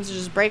when it comes to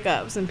just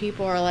breakups and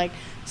people are like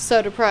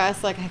so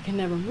depressed, like I can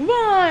never move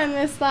on,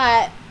 this,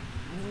 that,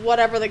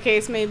 whatever the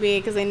case may be,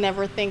 because they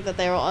never think that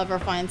they will ever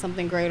find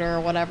something greater or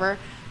whatever.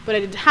 But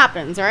it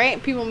happens,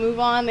 right? People move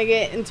on, they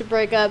get into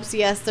breakups.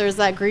 Yes, there's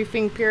that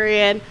grieving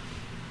period,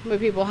 but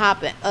people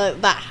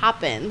that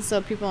happens.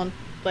 So people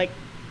like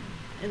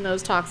in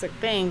those toxic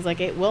things,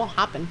 like it will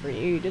happen for you.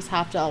 You just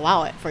have to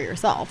allow it for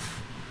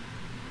yourself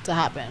to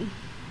happen.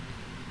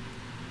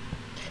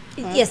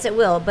 Yes, it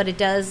will, but it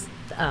does.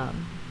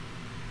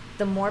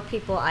 The more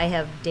people I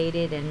have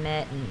dated and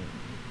met, and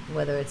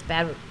whether it's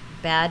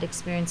bad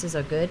experiences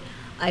or good,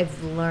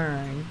 I've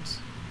learned,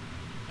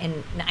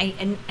 and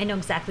I know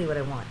exactly what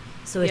I want.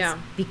 So it's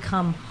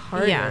become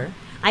harder. Yeah.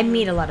 I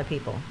meet a lot of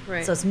people,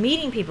 Right. so it's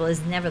meeting people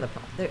is never the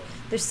problem.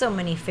 There's so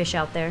many fish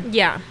out there,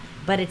 Yeah.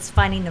 but it's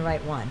finding the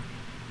right one,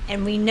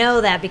 and we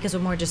know that because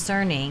we're more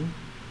discerning.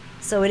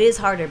 So it is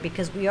harder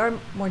because we are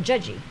more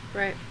judgy,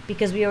 Right.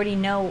 because we already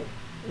know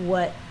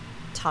what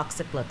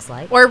toxic looks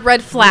like. Or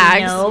red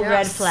flags. No Yes.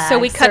 red flags. So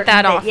we cut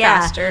that off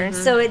faster.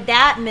 Mm-hmm. So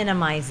that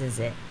minimizes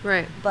it.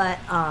 Right. But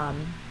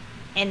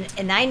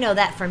and I know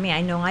that for me,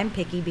 I know I'm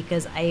picky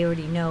because I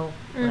already know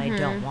what I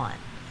don't want.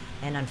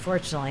 And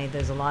unfortunately,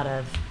 there's a lot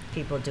of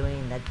people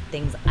doing the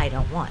things I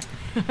don't want.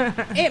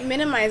 It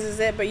minimizes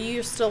it, but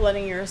you're still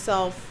letting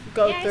yourself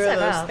go Yeah, through it's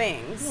those about-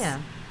 things. yeah.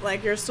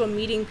 Like you're still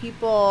meeting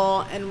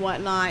people and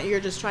whatnot.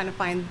 You're just trying to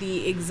find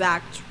the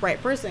exact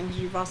right person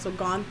because you've also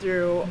gone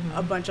through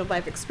a bunch of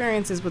life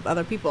experiences with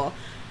other people.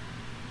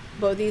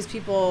 But these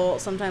people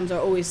sometimes are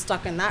always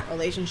stuck in that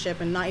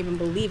relationship and not even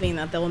believing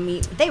that they'll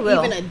meet They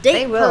will. even a They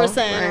date will.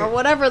 person or Right.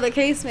 whatever the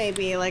case may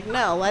be. Like,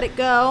 no, let it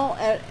go.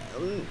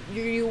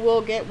 You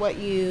will get what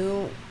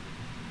you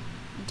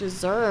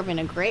deserve in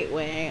a great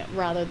way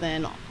rather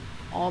than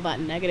all that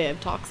negative,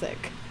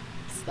 toxic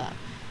stuff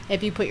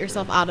if you put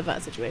yourself out of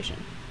that situation.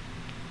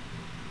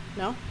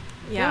 No?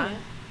 Yeah.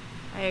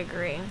 I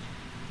agree.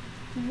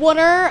 What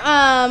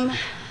are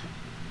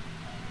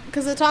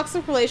because a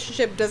toxic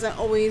relationship doesn't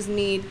always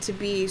need to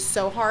be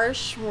so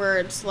harsh where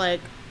it's like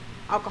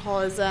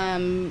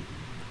alcoholism,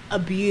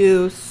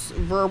 abuse,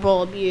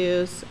 verbal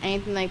abuse,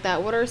 anything like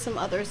that. What are some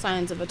other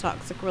signs of a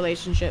toxic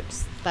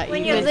relationships that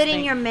When you you're guys letting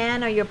think? your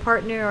man or your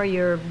partner or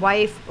your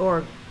wife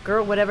or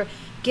girl, whatever,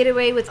 get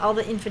away with all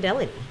the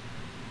infidelity.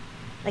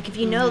 Like if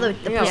you know the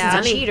Yeah, person's a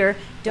any- cheater,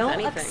 don't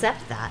anything.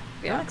 accept that.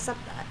 Yeah. Don't accept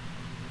that.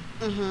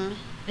 Mm-hmm.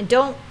 And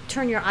don't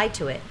turn your eye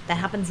to it. That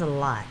happens a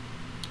lot.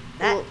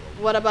 That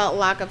What about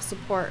lack of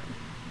support?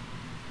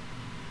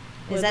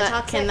 is Would that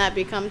toxic? Can that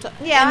become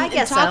Yeah, I and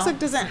guess so. toxic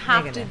doesn't It's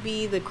have negative. to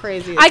be the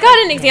craziest. I got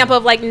an thing. example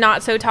of like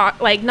not so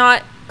like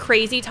not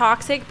crazy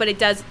toxic, but it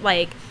does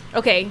like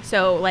okay,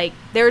 so like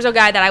there was a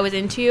guy that I was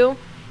into,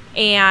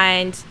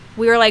 and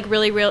we were like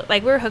really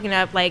like we were hooking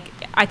up. Like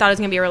I thought it was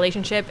gonna be a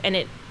relationship, and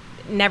it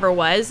never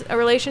was a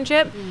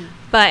relationship.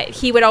 But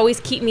he would always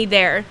keep me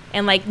there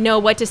and like know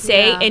what to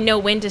say Yeah. and know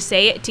when to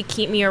say it to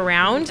keep me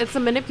around It's a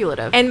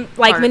manipulative. and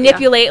like part,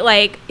 manipulate.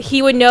 Like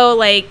he would know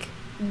like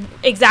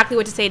exactly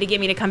what to say to get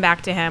me to come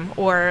back to him,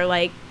 or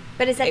like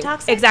But is that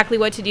toxic? exactly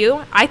what to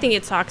do. I think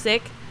it's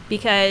toxic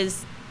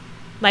because,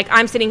 like,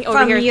 I'm sitting over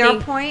From here your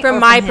thinking- point from or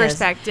my from his?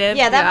 perspective.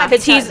 Yeah, that might be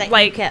because he's that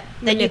like you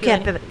kept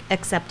manipulating.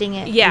 accepting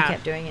it. Yeah. You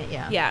kept doing it.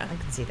 Yeah. Yeah. I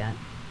can see that.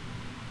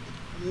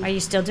 Are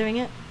you still doing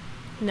it?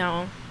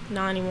 No,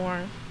 not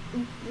anymore.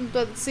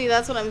 But see,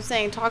 that's what I'm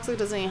saying. Toxic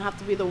doesn't even have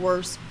to be the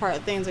worst part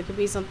of things. It could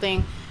be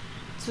something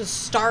to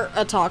start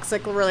a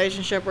toxic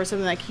relationship or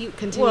something that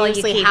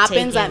continuously keep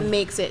happens that taking-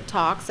 makes it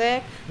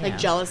toxic, Yeah. like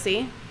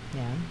jealousy,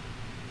 Yeah.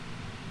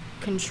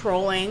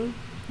 controlling,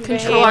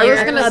 Control. I was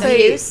behavior, gonna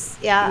say- abuse.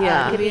 Yeah.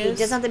 Yeah. It could be, it Abuse.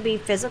 doesn't have to be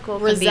physical. It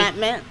can be-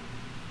 resentment,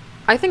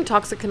 I think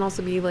toxic can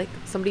also be like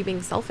somebody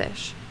being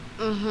selfish.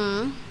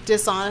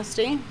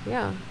 dishonesty,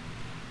 Yeah.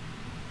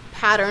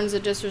 patterns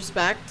of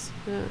disrespect,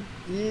 Yeah.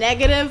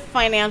 negative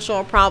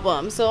financial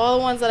problems. So all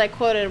the ones that I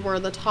quoted were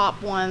the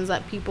top ones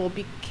that people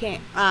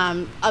became,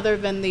 other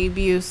than the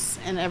abuse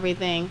and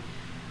everything,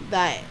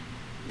 that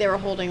they were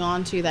holding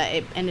on to, that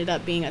it ended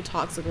up being a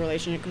toxic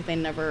relationship because they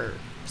never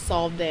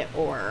solved it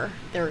or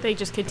They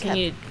just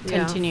continued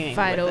continuing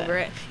fight with over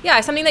it.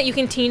 Yeah, something that you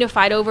continue to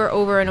fight over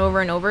and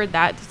over and over.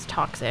 That's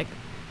toxic,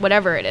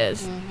 whatever it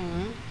is.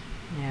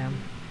 Yeah.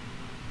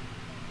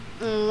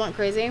 What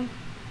crazy?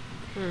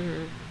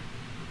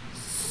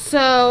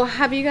 So,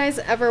 have you guys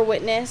ever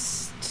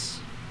witnessed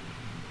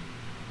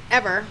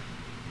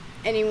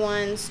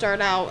anyone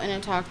start out in a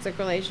toxic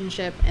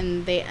relationship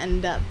and they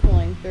end up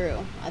pulling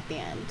through at the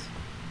end?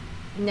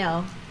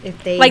 No.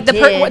 If they Like the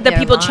did, the they're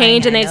people lying.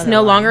 change and I it's know no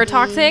they're longer lying.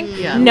 toxic.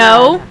 Yeah.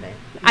 No,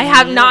 I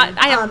have not.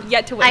 I have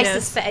yet to I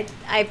witness. suspect.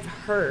 I've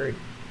heard.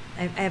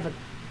 I have a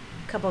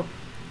couple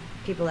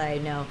people that I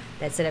know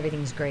that said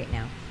everything's great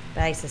now.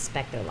 but I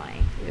suspect they're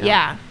lying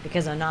Yeah.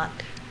 because they're not.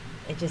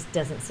 It just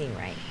doesn't seem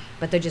right.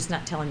 But they're just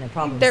not telling their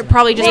problems. They're enough.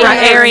 probably just Well,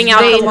 not airing out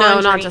they the know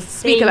laundry. not to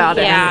speak about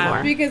it Yeah.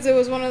 anymore. Because it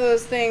was one of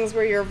those things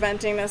where you're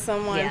venting to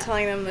someone, Yeah.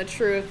 telling them the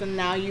truth, and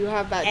now you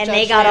have that And judgment.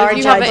 they got our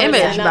You have an judgment,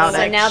 image about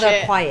so it. now they're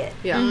Shit. quiet.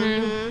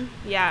 Yeah.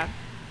 Yeah.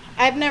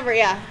 I've never,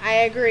 I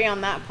agree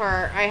on that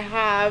part. I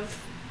have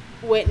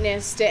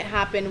witnessed it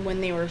happen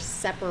when they were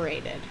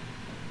separated.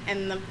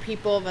 And the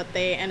people that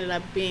they ended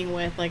up being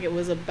with, like, it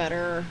was a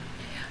better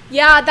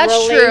Yeah,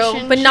 that's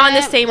true, but not in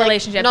the same like,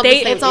 relationship. not the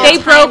They same- It's all they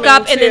broke timing,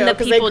 up and then too, the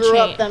 'cause people they grew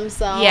up changed.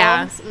 themselves.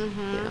 Yeah.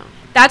 Mm-hmm. Yeah.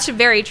 That's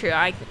very true.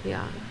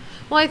 Yeah.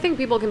 Well, I think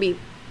people can be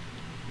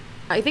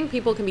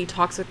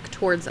toxic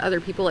towards other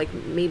people, like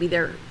maybe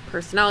their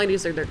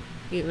personalities or their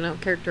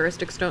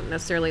characteristics don't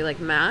necessarily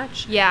like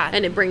match. Yeah.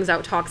 And it brings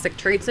out toxic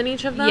traits in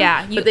each of them.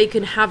 Yeah, but they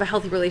can have a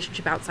healthy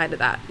relationship outside of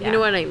that. Yeah. You know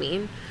what I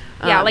mean?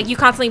 Yeah, like you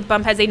constantly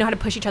bump heads. They know how to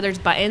push each other's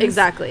buttons.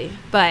 Exactly.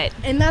 But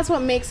And that's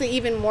what makes it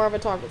even more of a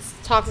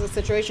toxic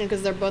situation,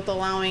 because they're both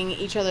allowing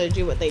each other to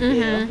do what they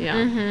do.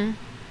 Yeah.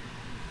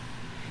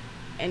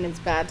 And it's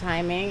bad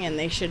timing, and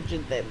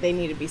they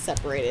need to be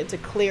separated to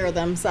clear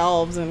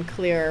themselves and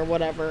clear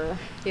whatever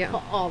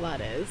all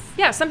that is.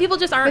 yeah, some people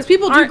just aren't. Because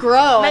people do aren't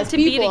grow meant as to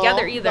people, be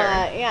together either.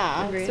 But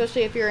yeah, Agreed.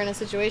 especially if you're in a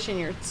situation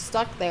you're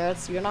stuck there,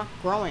 so you're not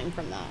growing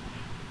from that.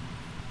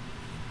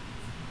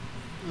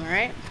 All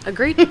right.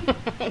 Agreed.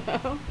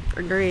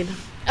 Agreed.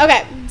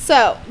 Okay,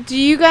 so do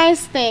you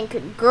guys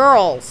think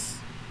girls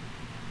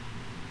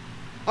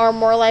are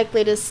more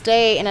likely to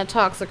stay in a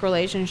toxic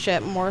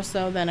relationship more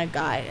so than a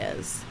guy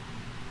is?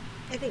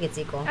 I think it's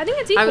equal. I think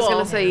it's equal. I was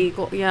gonna say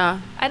equal.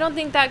 Yeah. I don't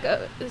think that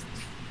goes.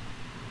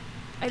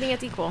 I think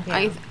it's equal.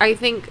 Yeah. I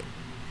think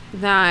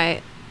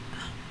that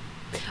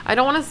I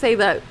don't want to say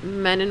that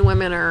men and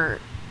women are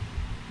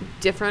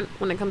different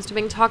when it comes to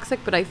being toxic,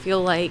 but I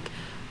feel like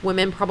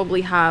women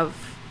probably have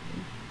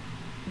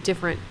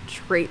different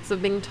traits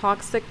of being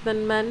toxic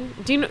than men.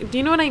 Do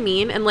you know what I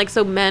mean? And like,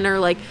 so men are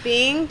like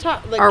Being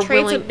Are traits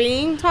willing- of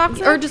being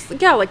toxic, or just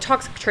like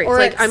toxic traits. or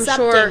like I'm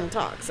sure accepting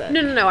toxic.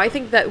 No. I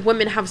think that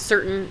women have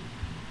certain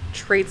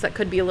traits that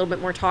could be a little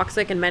bit more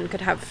toxic, and men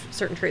could have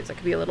certain traits that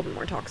could be a little bit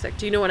more toxic.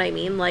 Do you know what I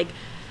mean? Like,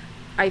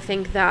 I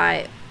think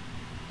that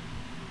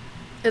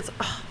it's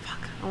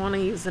I want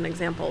to use an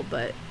example,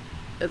 but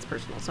it's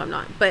personal, so I'm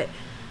not. But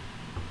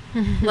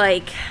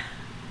like,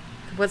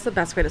 what's the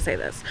best way to say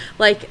this?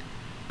 Like,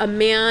 a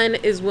man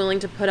is willing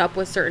to put up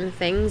with certain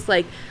things,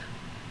 like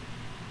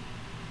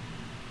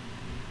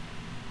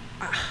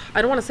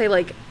I don't want to say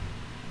like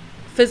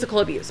physical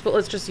abuse, but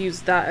let's just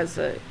use that as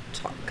a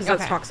because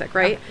that's Okay. toxic,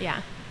 right?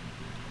 Yeah.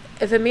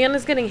 If a man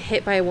is getting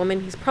hit by a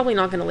woman, he's probably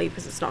not going to leave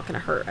because it's not going to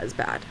hurt as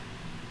bad.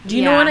 Do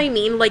you know Yeah. what I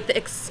mean? Like the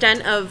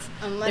extent of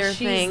Unless their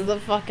she's thing. the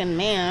fucking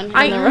man.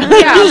 I in the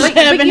yeah, relationship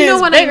but and you know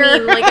is what bigger. I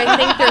mean. Like I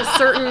think there's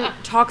certain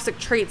toxic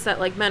traits that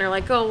like men are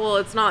like, oh well,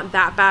 it's not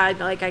that bad.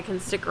 Like I can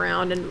stick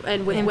around, and with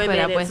And put women,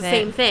 up it's with the it.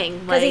 same thing.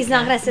 Because Like, he's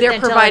not going to sit they're there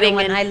and tell providing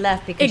everyone an- I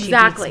left because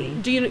exactly. she beats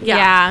me. Do you?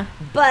 Yeah.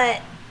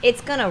 But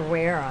it's going to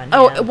wear on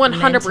Oh, him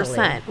 100%.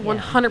 mentally.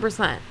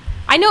 100%.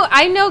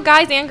 I know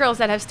guys and girls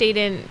that have stayed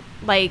in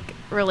like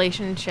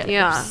relationships.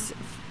 Yeah.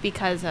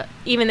 Because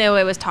even though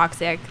it was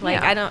toxic,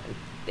 like Yeah. I don't.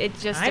 It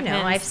just I know.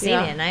 depends. I've seen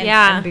Yeah. it, and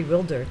Yeah. I'm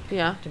bewildered,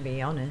 Yeah. to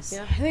be honest.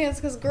 Yeah. I think it's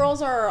because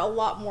girls are a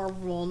lot more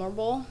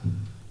vulnerable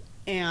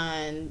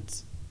and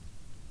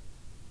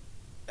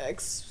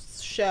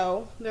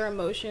show their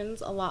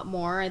emotions a lot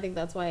more. I think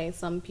that's why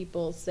some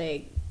people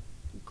say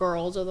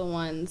girls are the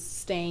ones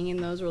staying in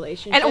those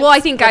relationships. And well,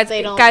 I think but guys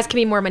they don't- guys can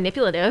be more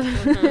manipulative.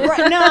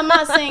 Right, no, I'm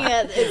not saying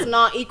that it's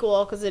not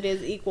equal, because it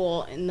is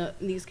equal in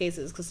these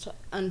cases. Because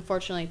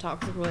unfortunately,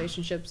 toxic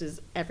relationships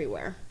is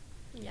everywhere.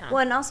 Yeah. Well,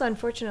 and also,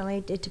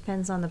 unfortunately, it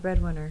depends on the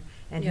breadwinner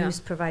and Yeah. who's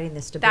providing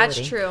the stability.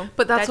 That's true.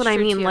 But that's what I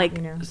true, mean. too. Like,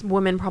 You know.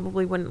 women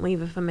probably wouldn't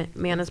leave if a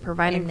man is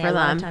providing And for a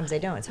lot them. of times they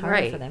don't. It's harder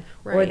Right, for them.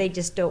 Or right. they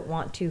just don't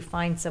want to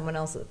find someone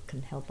else that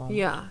can help them.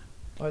 Yeah.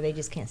 Or they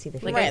just can't see the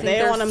Like, future. I Right, think they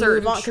don't there's want to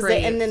move certain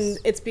on, and then traits.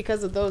 it's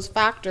because of those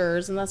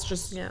factors, and that's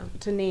just Yeah.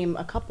 to name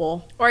a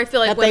couple. Or I feel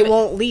like that they women,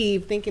 won't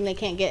leave, thinking they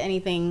can't get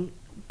anything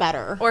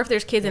better. or if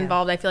there's kids Yeah.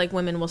 involved, I feel like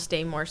women will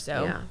stay more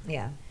so. Yeah.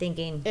 Yeah,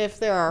 thinking. If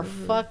there are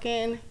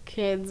fucking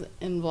kids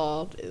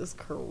involved, is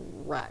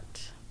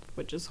correct,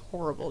 which is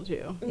horrible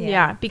too.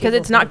 Yeah, because People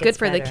it's not think good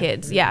for the better.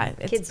 kids. Yeah,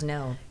 it's, Kids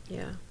know.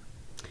 Yeah.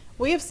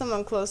 We have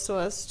someone close to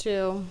us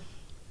too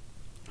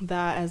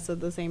that has said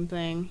the same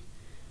thing,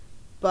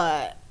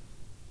 but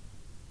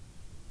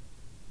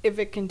if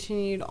it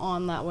continued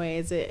on that way,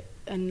 is it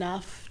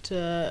enough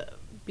to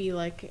be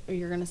like,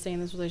 you're gonna stay in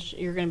this relationship,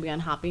 you're gonna be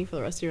unhappy for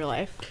the rest of your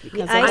life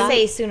because of I that?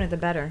 say sooner the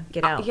better.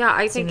 Get out. yeah,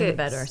 I think sooner the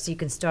it's- better, so you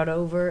can start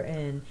over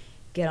and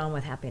get on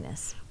with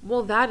happiness.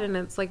 Well, that, and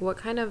it's like, what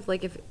kind of,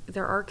 like, if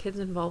there are kids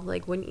involved,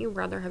 like, wouldn't you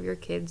rather have your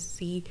kids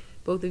see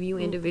both of you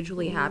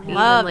individually happy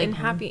Love than, like, and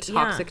happy,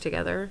 toxic yeah.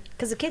 together?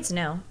 Because the kids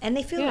know, and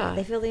they feel Yeah. it.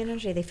 They feel the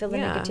energy. They feel the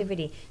Yeah.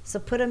 negativity. So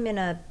put them in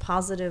a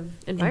positive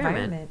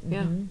Environment. environment.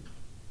 Yeah. Mhm.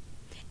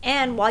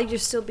 And while you're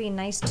still being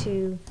nice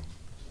to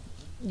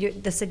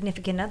the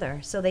significant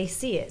other, so they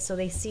see it. So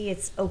they see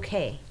it's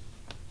okay.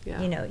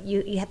 Yeah. You know,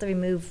 you have to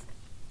remove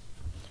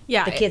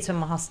Yeah. the kids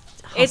from a hostile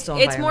It's more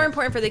environment.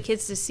 important for the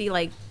kids to see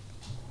like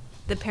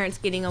the parents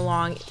getting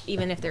along,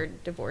 even if they're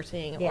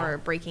divorcing Yeah. or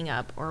breaking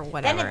up or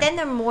whatever. Then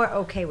they're more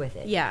okay with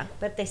it. Yeah.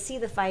 But they see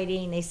the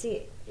fighting. They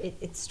see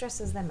it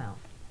stresses them out.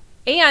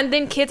 And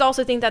then kids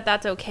also think that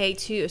that's okay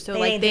too. So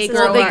like This they is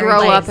grow, what they up, grow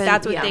like, up and-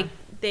 that's what yeah.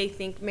 they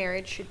think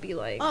marriage should be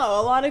like. Oh,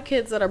 a lot of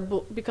kids that are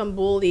become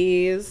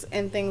bullies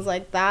and things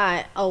like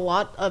that. A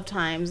lot of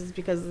times is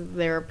because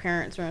their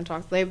parents are in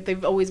toxic.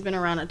 They've always been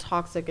around a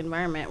toxic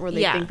environment where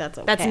they think that's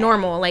okay. That's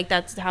normal. Like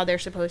that's how they're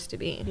supposed to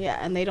be. Yeah,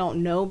 and they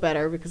don't know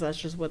better because that's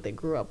just what they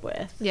grew up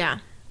with. Yeah.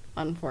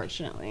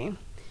 Unfortunately.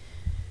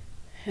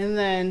 And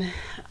then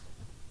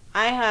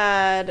I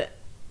had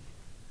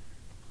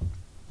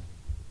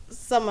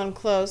someone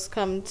close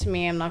come to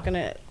me. I'm not going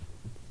to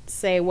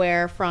say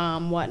where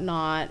from,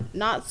 whatnot.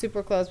 Not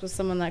super close, but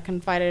someone that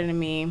confided in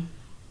me.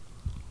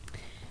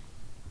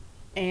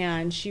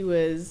 And she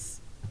was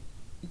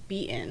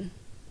beaten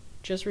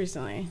just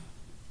recently.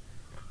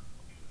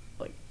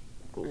 Like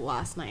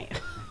last night.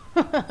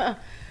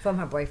 From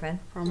her boyfriend.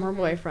 From her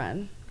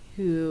boyfriend,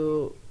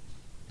 who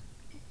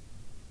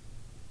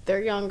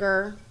they're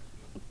younger,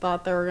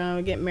 thought they were going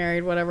to get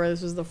married, whatever.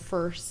 This was the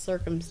first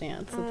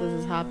circumstance that this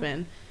has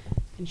happened.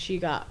 And she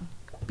got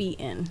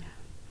beaten.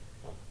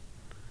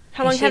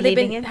 How long have they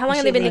been? him? How long Is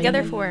have she they been leaving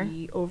together him? for?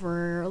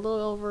 A little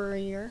over a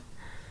year.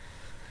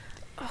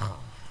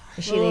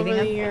 Is she A little leaving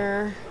over a him?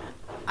 year.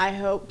 I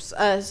hope,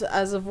 as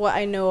of what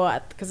I know,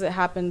 because it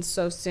happened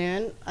so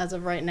soon, as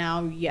of right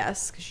now,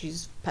 yes, because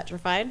she's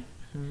petrified.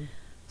 Mm-hmm.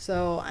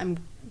 So I'm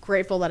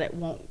grateful that it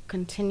won't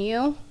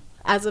continue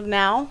as of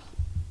now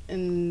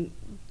in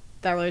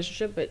that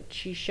relationship, but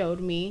she showed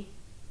me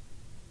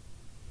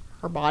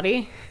her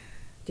body.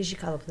 Did she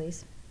call the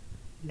police?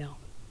 No.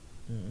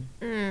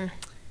 Mm.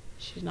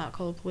 She did not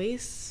call the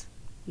police,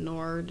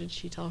 nor did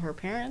she tell her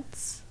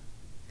parents.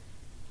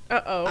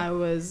 Uh-oh. I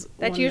was...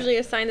 That's usually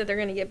a sign that they're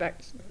going to get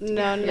back.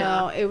 No.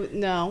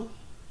 Yeah.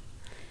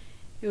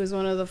 It was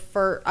one of the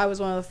first... I was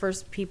one of the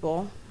first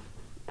people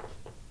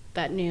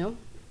that knew.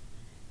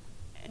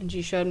 And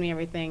she showed me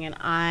everything, and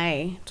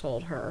I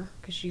told her,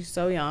 because she's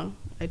so young,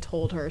 I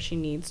told her she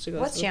needs to go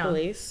What's to the young?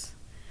 police.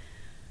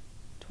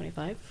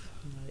 25.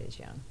 No, it is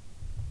young.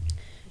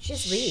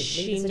 Just leave.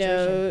 She Leave the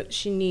situation. knows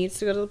she needs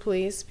to go to the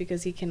police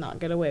because he cannot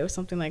get away with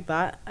something like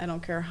that. I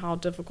don't care how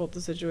difficult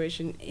the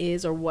situation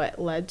is or what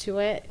led to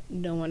it.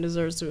 No one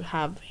deserves to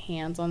have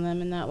hands on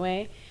them in that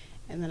way.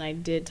 And then I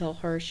did tell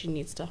her she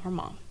needs to tell her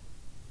mom.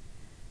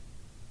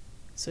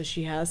 So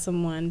she has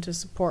someone to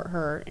support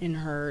her in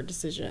her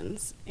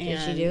decisions. Did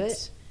she do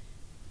it?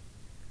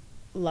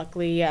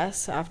 Luckily,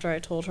 yes. After I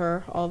told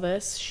her all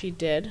this, she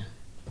did.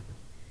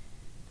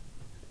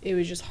 It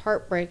was just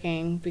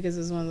heartbreaking because it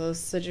was one of those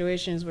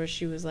situations where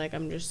she was like,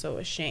 I'm just so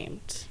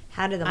ashamed.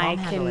 How did the mom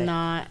handle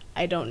it?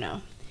 I don't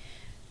know.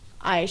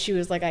 She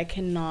was like, I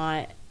didn't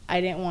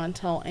want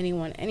to tell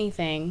anyone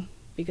anything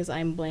because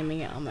I'm blaming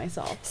it on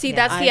myself. See, Yeah.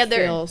 that's the I other.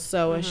 feel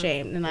so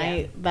ashamed. And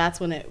Yeah.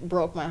 that's when it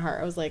broke my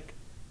heart. I was like,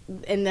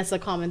 and that's a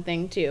common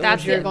thing too.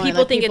 That's If you're it.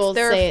 People think it's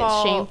their say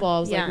fault. It's shameful. I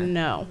was Yeah. like,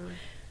 no.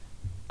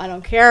 I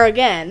don't care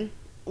again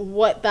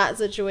what that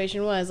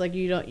situation was. Like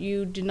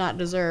you do not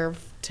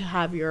deserve to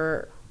have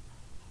your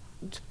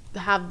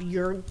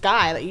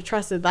guy that you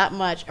trusted that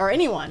much, or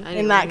anyone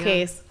in that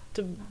case,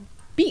 to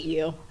beat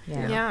you,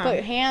 Yeah. Yeah.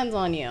 put hands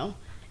on you.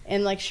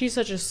 And like, she's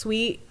such a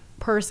sweet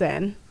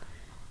person,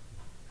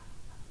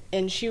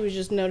 and she was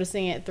just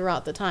noticing it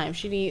throughout the time.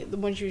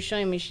 When she was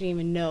showing me, she didn't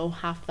even know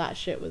half that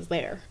shit was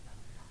there.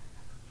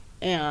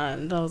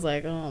 And I was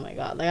like, oh my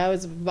god, like I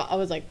was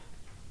like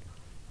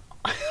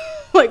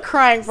like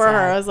crying for her.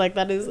 Sad. I was like,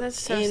 that's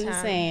so sad.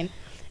 insane.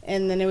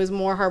 And then it was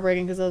more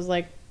heartbreaking because I was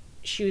like,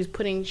 she was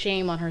putting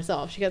shame on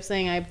herself. She kept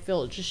saying, I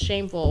feel just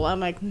shameful.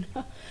 I'm like,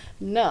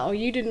 no,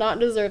 you did not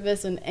deserve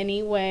this in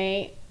any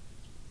way,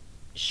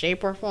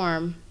 shape, or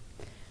form.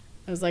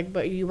 I was like,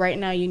 but right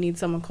now you need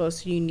someone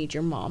close to you. You need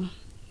your mom.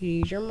 You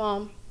need your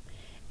mom,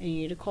 and you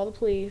need to call the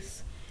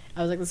police. I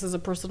was like, this is a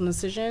personal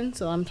decision,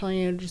 so I'm telling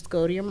you to just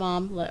go to your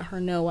mom, let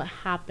her know what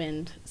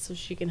happened so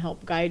she can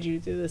help guide you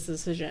through this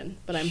decision.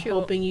 But I'm Shoot.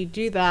 hoping you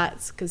do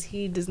that because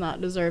he does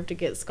not deserve to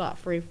get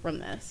scot-free from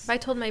this. If I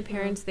told my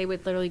parents, they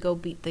would literally go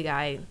beat the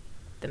guy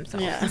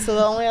themselves. Yeah, so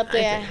the only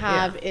update I think,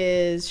 have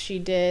is she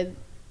did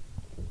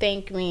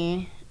thank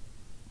me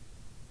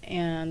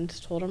and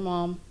told her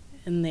mom,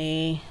 and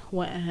they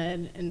went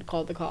ahead and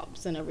called the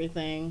cops and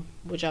everything,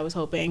 which I was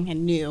hoping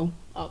and knew.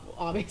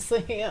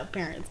 Obviously, a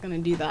parent's going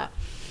to do that.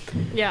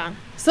 Yeah.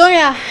 So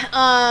yeah,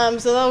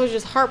 so that was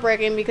just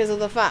heartbreaking because of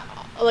the fact,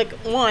 like,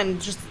 one,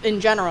 just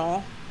in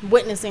general,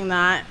 witnessing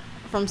that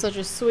from such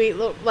a sweet,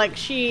 like,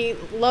 she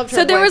loved her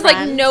So there was like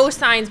boyfriend. no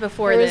signs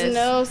before There this.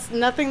 was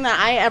nothing that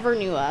I ever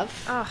knew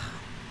of. Ugh.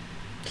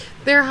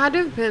 There had to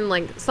have been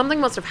like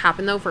something must have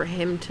happened though for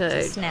him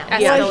to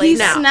Snap. Yeah, Well, he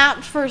snap.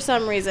 snapped for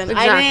some reason.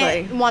 I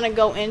Exactly. didn't want to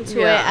go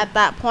into it Yeah. at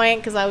that point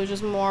because I was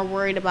just more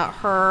worried about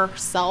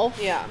herself.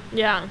 Yeah.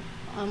 Yeah.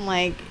 I'm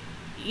like,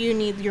 you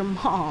need your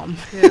mom.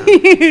 Yeah.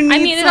 I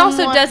mean, it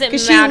also doesn't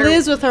because matter. she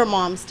lives with her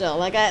mom still.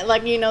 Like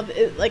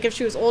like if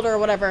she was older or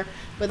whatever.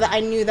 But I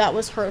knew that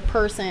was her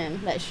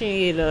person that she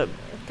needed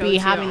to be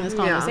having this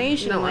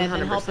conversation No, with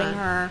and 100%. helping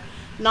her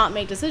not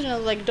make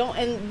decisions. Like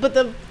but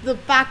the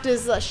fact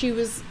is that she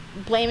was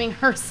blaming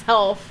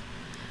herself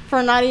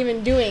for not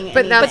even doing it.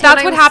 But But that's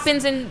what I'm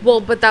happens in. Well,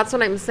 but that's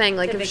what I'm saying.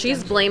 Like, The if she's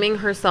victim. blaming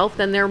herself,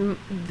 then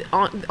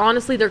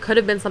honestly, there could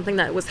have been something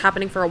that was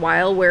happening for a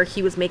while where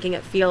he was making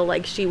it feel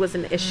like she was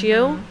an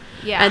issue.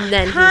 Yeah. And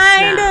then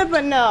kind he of,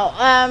 but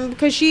no.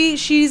 Because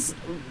she's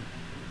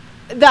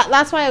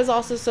that's why I was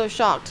also so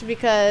shocked,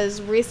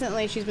 because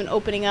recently she's been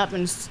opening up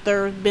and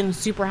they've been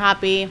super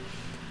happy,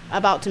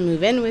 about to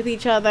move in with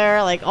each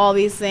other, like all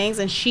these things,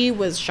 and she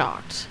was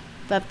shocked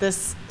that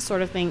this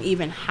sort of thing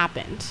even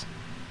happened.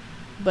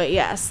 But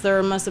yes,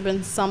 there must have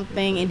been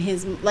something in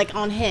his, like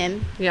on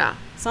him, Yeah.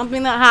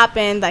 something that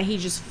happened that he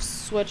just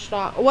switched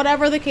off,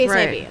 whatever the case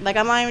may Right. be. Like,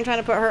 I'm not even trying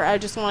to put her, I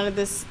just wanted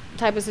this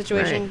type of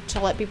situation Right. to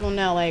let people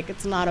know, like,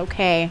 it's not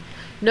okay,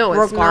 No,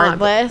 it's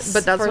regardless, not.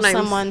 But that's for what I'm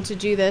someone to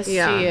do this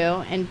Yeah. to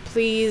you. And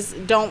please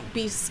don't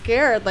be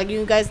scared. Like,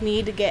 you guys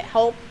need to get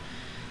help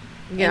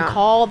Yeah. and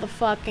call the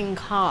fucking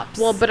cops.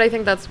 Well, but I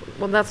think that's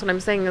what I'm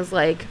saying is,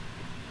 like,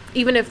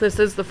 even if this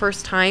is the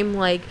first time,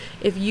 like,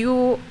 if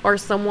you are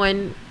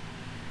someone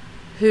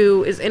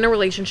who is in a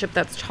relationship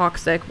that's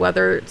toxic,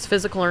 whether it's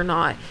physical or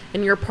not,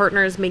 and your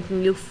partner is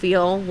making you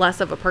feel less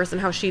of a person,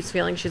 how she's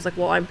feeling, she's like,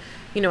 well, I'm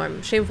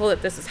shameful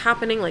that this is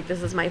happening, like,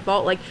 this is my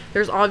fault. Like,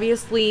 there's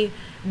obviously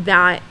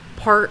that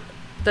part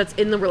that's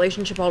in the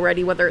relationship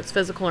already, whether it's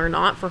physical or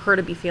not, for her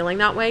to be feeling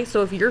that way.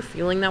 So if you're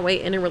feeling that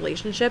way in a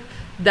relationship,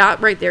 that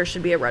right there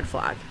should be a red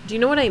flag. Do you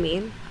know what I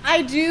mean?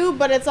 I do,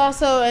 but it's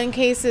also in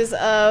cases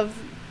of,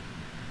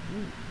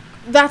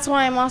 that's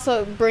why I'm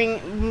also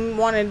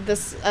wanted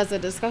this as a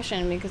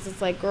discussion, because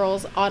it's like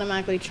girls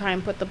automatically try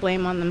and put the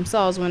blame on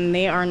themselves when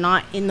they are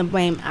not in the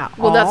blame at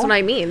all. Well, that's what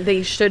I mean.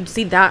 They should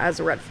see that as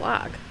a red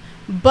flag.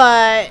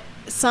 But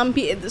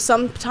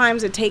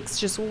sometimes it takes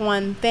just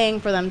one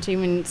thing for them to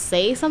even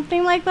say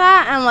something like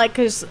that. And like,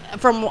 because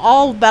from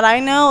all that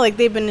I know, like,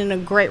 they've been in a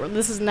great,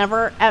 this is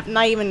never,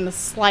 not even the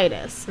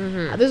slightest.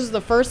 This is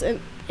the first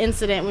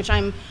incident, which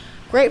I'm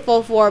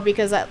grateful for,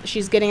 because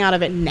she's getting out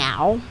of it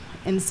now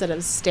instead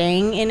of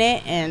staying in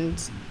it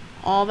and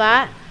all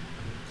that,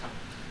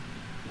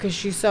 because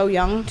she's so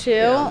young too.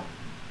 Yeah.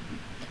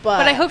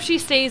 But I hope she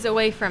stays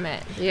away from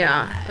it.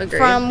 Yeah, agreed.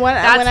 from when I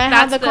had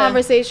that's the the-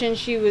 conversation,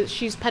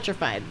 she's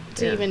petrified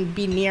to Yeah. even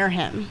be near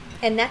him.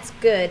 And that's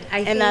good.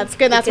 And that's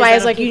good. That's why I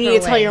was like, you need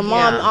to tell your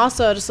mom Yeah.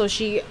 also, so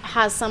she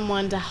has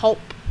someone to help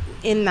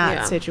in that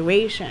Yeah.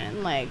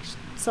 situation, like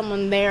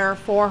someone there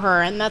for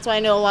her. And that's why I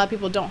know a lot of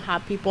people don't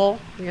have people,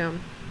 Yeah.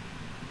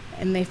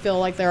 and they feel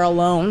like they're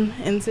alone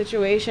in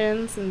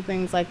situations and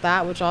things like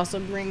that, which also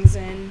brings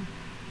in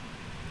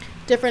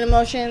different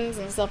emotions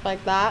and stuff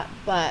like that.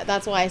 But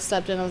that's why I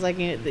stepped in. I was like,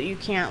 you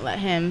can't let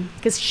him,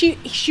 because she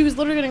was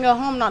literally gonna go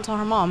home, not tell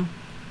her mom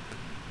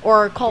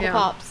or call the Yeah.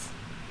 cops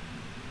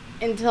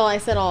until I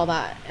said all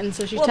that. And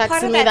so she Well, part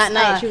texted of me that's, that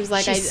night. She was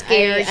like, she's I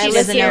scared. She listened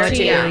doesn't know what to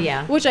to you. do,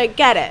 yeah. Which I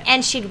get it.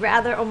 And she'd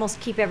rather almost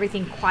keep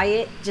everything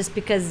quiet just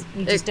because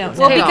you just don't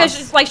Well, know. Chaos.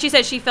 because like she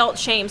said, she felt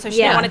shame, so she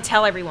Yeah. didn't want to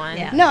tell everyone.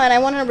 Yeah. No, and I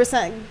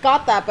 100%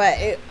 got that, but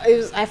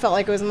I felt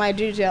like it was my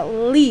duty to at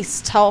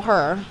least tell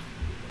her,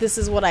 this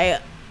is what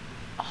I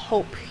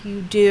hope you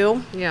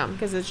do. Yeah.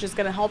 Because it's just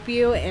going to help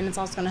you, and it's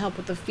also going to help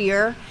with the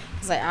fear.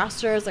 Because I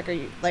asked her, it's like, are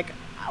you, like,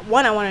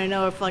 one, I want to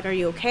know if, like, are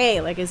you okay?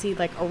 Like, is he,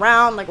 like,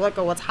 around? Like, look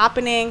at what's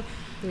happening.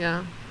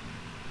 Yeah.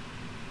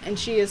 And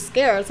she is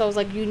scared, so I was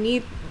like, you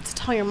need to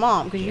tell your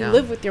mom, because you Yeah.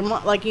 live with your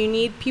mom. Like, you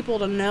need people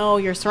to know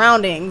your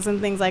surroundings and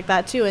things like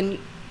that, too. And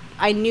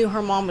I knew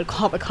her mom would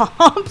call the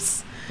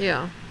cops.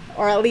 Yeah.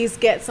 Or at least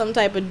get some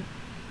type of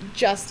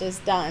justice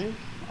done,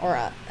 or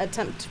a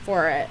attempt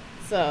for it.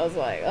 So I was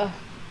like, ugh,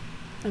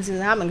 this is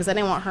happening, because I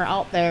didn't want her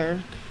out there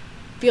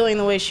feeling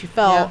the way she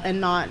felt Yeah. and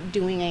not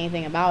doing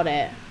anything about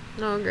it.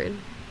 No, agreed.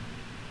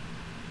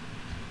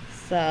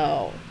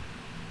 So,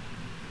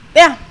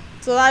 yeah.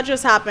 So that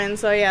just happened.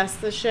 So yes,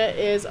 the shit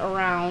is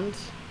around.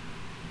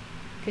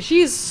 Because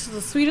she's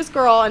the sweetest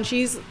girl, and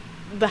she's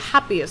the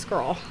happiest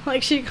girl.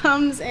 Like, she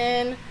comes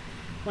in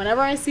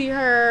whenever I see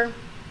her,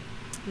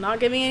 not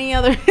giving any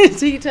other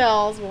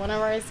details, but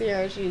whenever I see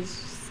her,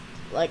 she's just,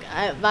 like,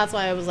 that's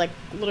why I was, like,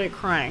 literally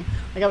crying.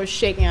 Like, I was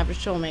shaking after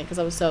she told me, because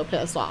I was so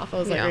pissed off. I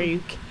was like, Yeah. are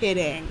you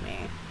kidding me?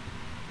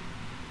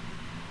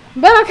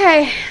 But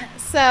okay,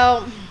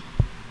 so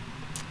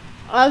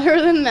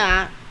other than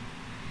that,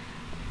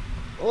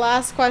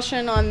 last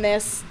question on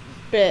this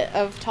bit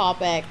of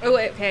topic. Oh,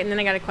 wait, okay. And then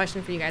I got a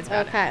question for you guys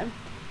about it. Okay.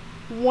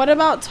 What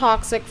about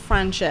toxic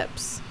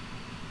friendships?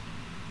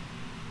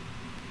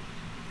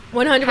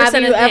 100% Have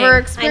you a thing. ever I know they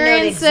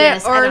experienced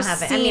exist. it or I don't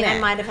have it. I seen mean, I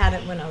it? might have had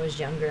it when I was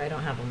younger. I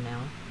don't have them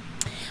now.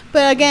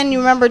 But again, you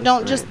remember,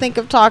 don't just think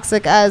of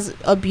toxic as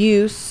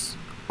abuse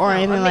or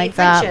anything Or like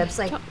that. friendships,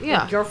 like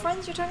Yeah.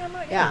 girlfriends you're talking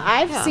about? Yeah,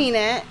 I've seen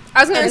it.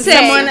 I was gonna And say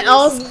someone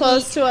else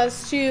close to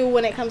us too,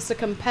 when it comes to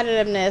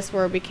competitiveness,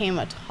 where it became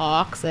a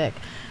toxic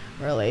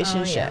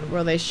relationship,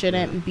 where they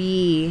shouldn't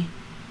be,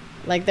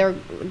 like they're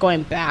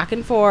going back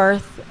and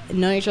forth,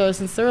 knowing each other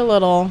since they were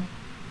little,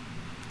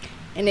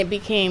 and it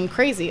became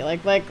crazy.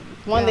 Like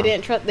one, they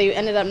didn't trust. They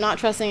ended up not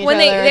trusting each When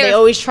other. They they're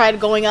always tried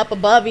going up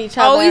above each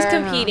other. always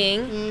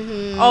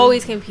competing,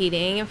 always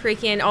competing, and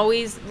freaking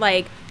always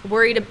like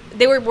worried.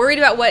 They were worried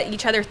about what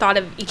each other thought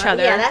of each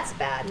other. Yeah, that's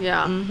bad.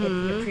 Yeah.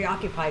 You're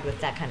preoccupied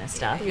with that kind of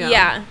stuff.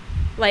 Yeah.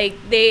 Like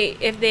and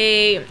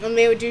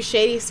they would do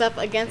shady stuff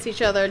against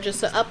each other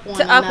just to up one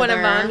to up one of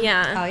another. them.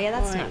 Yeah. Oh, yeah,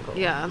 that's Right. not cool.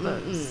 Yeah.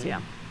 That's, yeah.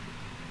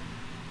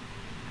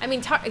 I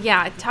mean,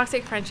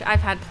 toxic friendship. I've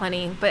had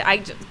plenty, but I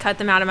just cut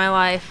them out of my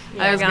life.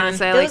 I was They're gonna gone.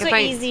 say, Those like, are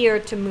if easier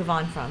to move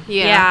on from.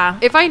 Yeah.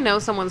 If I know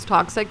someone's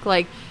toxic,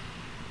 like,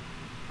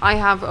 I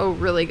have a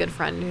really good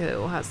friend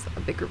who has a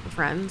big group of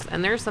friends,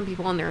 and there's some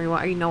people in there who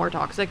I know are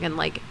toxic, and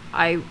like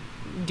I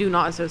do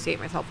not associate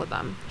myself with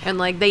them, and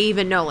like they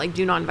even know, like,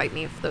 do not invite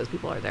me if those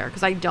people are there,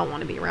 because I don't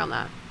want to be around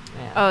that.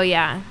 Yeah. Oh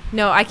yeah.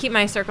 No, I keep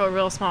my circle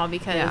real small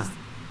because Yeah.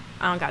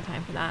 I don't got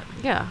time for that.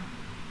 Yeah,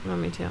 no,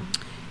 me too.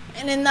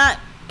 And in that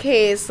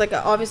case, like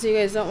obviously you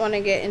guys don't want to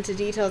get into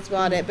details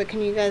about it, but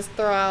can you guys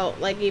throw out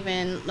like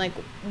even like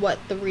what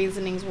the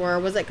reasonings were?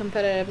 Was it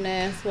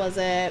competitiveness? Was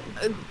it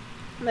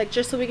like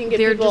just so we can give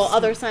They're people just-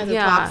 other signs of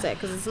yeah. toxic?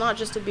 Because it's not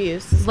just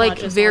abuse. It's Like not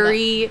just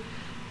very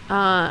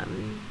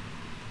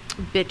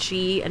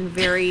bitchy and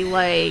very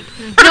like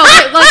no,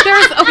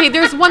 but, like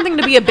there's one thing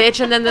to be a bitch,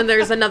 and then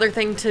there's another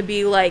thing to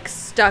be like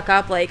stuck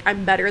up, like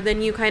I'm better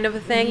than you kind of a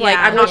thing. Like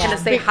Yeah. I'm not Yeah. gonna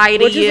say hi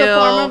to which you. is a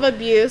form of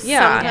abuse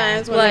Yeah.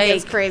 sometimes when Like, it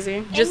gets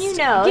crazy. Just you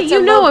know, yeah, it's you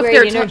a know if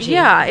low-grade they're energy.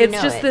 yeah, You it's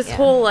know just it, this yeah.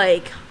 whole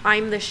like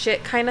I'm the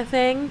shit kind of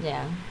thing.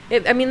 Yeah.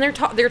 I mean they're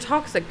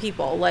toxic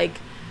people, like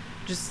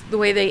just the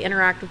way they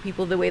interact with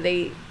people, the way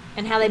they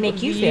And how they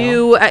make you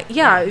feel.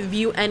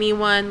 view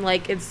anyone,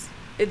 like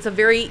it's a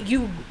very,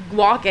 you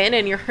walk in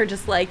and you're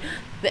just like,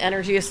 the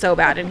energy is so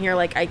bad in here,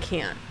 like I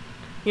can't,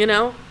 you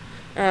know.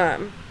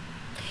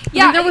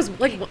 Yeah, there was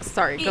like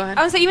sorry, go ahead.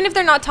 I would say even if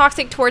they're not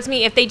toxic towards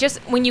me, if they just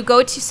when you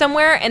go to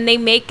somewhere and they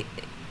make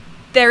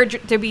there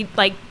to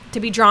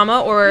be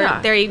drama or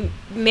Yeah. they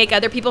make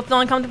other people feel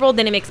uncomfortable,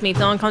 then it makes me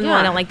feel uncomfortable. I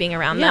Yeah. don't like being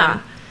around Yeah.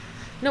 them.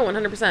 No,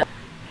 100%.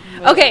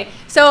 Okay,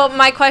 so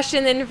my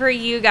question then for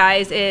you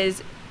guys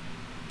is,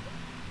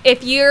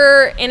 if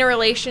you're in a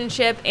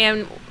relationship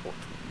and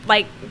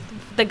like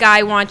the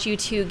guy wants you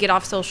to get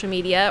off social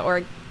media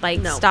or like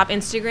No. stop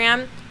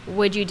Instagram,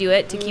 would you do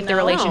it to keep the No.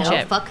 No,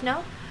 relationship? fuck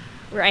no.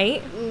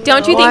 Right?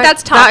 Don't you think What?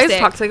 that's toxic? That is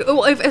toxic.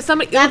 Oh, if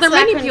somebody, That's they're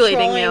that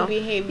manipulating you. controlling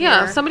behavior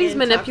Yeah, if somebody's in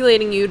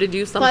manipulating you to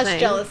do something. Plus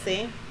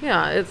jealousy.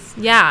 Yeah, it's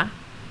Yeah.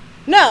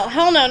 No,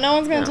 hell no. No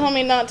one's gonna No. tell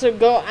me not to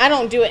go. I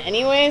don't do it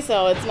anyway,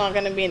 so it's not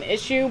gonna be an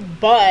issue.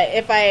 But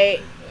if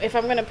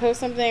I'm gonna post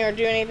something or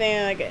do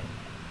anything, like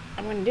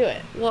I'm gonna do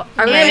it. well.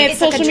 And And it's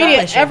it's a social control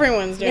media. issue.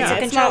 Everyone's doing It's it.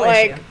 a It's not control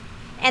like issue.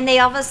 And they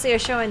obviously are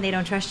showing they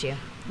don't trust you.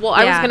 Well, I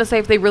was Yeah. gonna say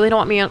if they really don't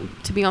want me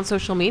to be on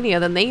social media,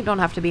 then they don't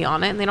have to be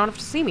on it, and they don't have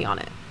to see me on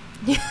it.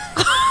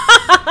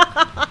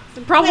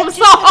 Problem But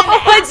solved.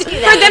 just for For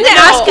them to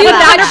No, ask you,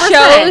 that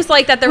 100%. shows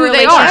like that the Who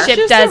they are. relationship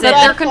just doesn't. a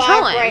They're red flag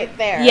controlling. right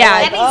there. Yeah.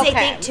 Like, That means okay. they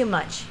think too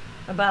much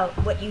about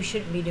what you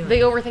shouldn't be doing. They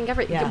overthink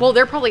everything. Yeah. Well,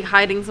 they're probably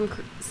hiding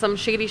some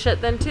shady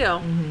shit then too.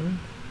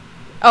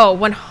 Oh,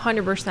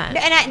 100%.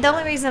 And the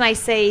only reason I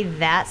say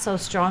that so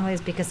strongly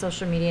is because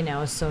social media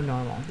now is so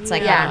normal. It's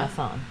like Yeah. having a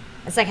phone.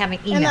 It's like having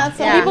email. And that's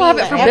what Yeah. I People mean,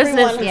 have it for like, business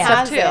everyone and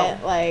has stuff,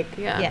 too. it, like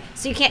Yeah. Yeah.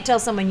 So you can't tell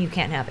someone you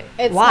can't have it.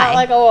 it's Why? not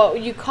like, oh,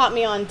 you caught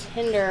me on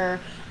Tinder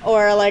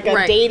or like a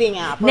Right. dating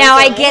app. or Now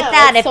I something. get Yeah,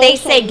 that. it's If they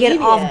social say get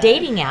media. off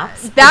dating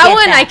apps, That get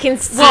one that. I can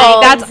see.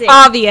 Well, That's see.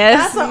 obvious.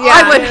 That's what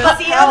I would-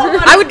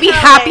 I I would be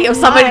happy if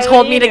somebody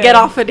told me to get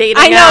off a dating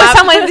I know app.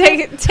 someone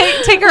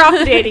take her off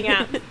the dating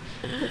app.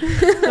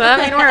 Does that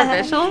mean we're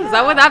official? Is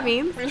that what that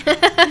means?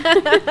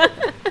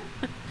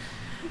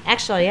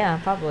 Actually, yeah,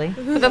 probably.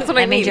 That's what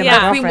I That means mean. you're my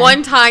There'll be girlfriend.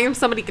 one time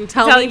somebody can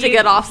tell Tell me to you-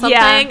 get off something,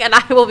 yeah. and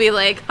I will be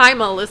like,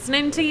 I'm a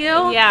listening to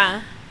you.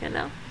 Yeah. You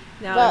know?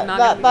 No. I'm not gonna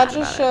That be that mad just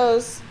about it.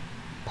 shows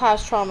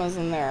past traumas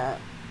in their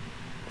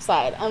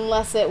side,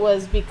 unless it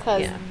was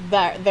because Yeah.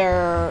 that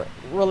their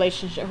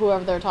relationship,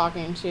 whoever they're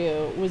talking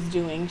to, was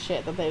doing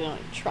shit that they don't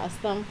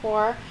trust them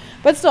for.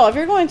 But still, if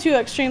you're going to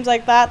extremes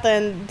like that,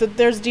 then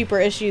there's deeper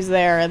issues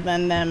there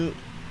than them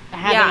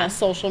having Yeah. a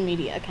social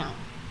media account.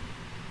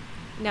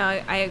 No,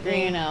 I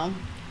agree. You know,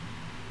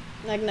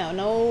 like no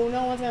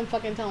one's gonna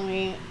fucking tell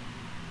me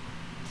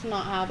to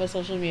not have a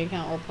social media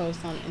account or post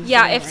on Instagram.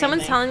 Yeah, if or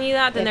someone's anything. telling you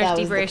that, then If there's that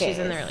was deeper the issues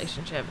in the case.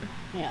 relationship.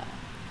 Yeah.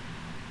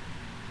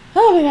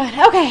 Oh my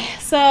god. Okay,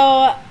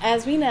 so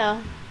as we know,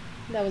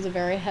 that was a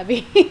very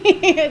heavy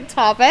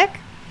topic.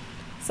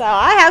 So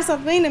I have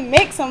something to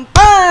make some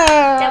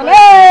fun. was-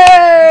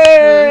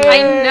 Hey!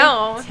 I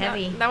know. It's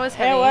heavy. That was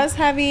heavy. It was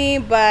heavy,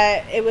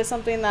 but it was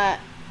something that,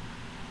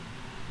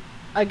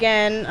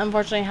 again,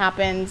 unfortunately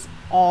happens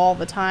all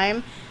the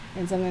time,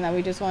 and something that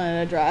we just wanted to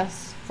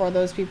address for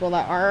those people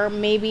that are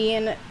maybe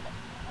in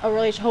a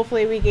relationship.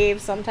 Hopefully we gave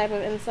some type of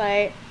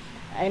insight.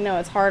 I know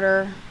it's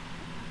harder.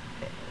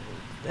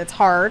 It's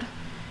hard.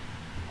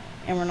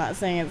 And we're not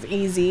saying it's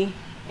easy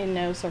in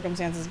no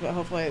circumstances, but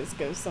hopefully this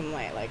gives some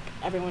light. Like,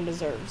 everyone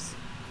deserves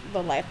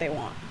the life they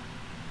want.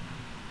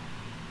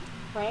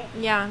 Right?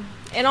 Yeah.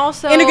 And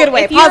also, In a good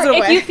way, if you're- positive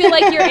if way. you feel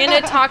like you're in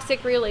a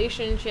toxic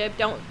relationship,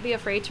 don't be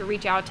afraid to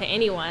reach out to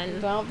anyone.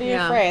 Don't be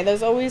Yeah. afraid.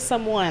 There's always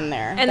someone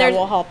there And that there's-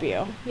 will help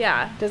you.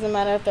 Yeah. Doesn't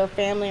matter if they're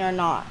family or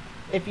not.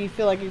 If you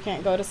feel like you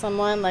can't go to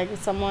someone, like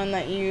someone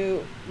that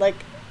you, like,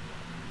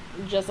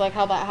 just like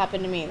how that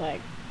happened to me,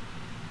 like,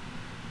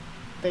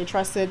 they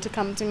trusted to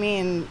come to me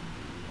and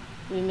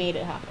we made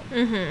it happen.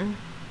 Mm-hmm.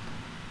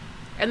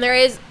 And there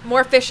is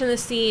more fish in the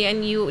sea,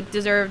 and you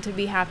deserve to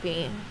be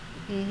happy.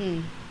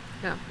 Mm-hmm.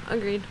 Yeah,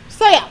 agreed.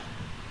 So, yeah.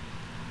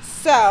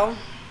 So,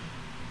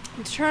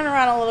 to turn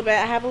around a little bit,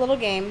 I have a little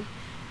game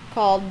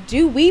called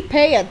Do We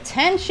Pay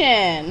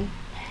Attention?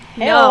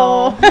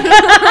 No.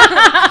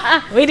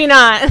 We do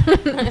not.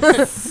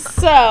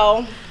 So,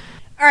 all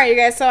right, you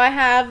guys. So I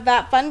have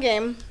that fun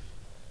game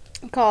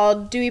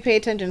called Do We Pay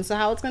Attention? So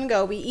how it's going to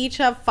go, we each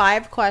have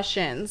 5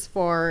 questions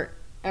for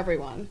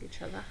everyone.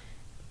 Each other.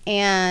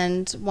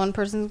 And one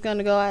person's going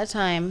to go at a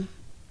time.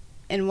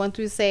 And once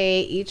we say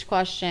each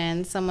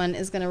question, someone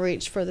is going to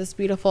reach for this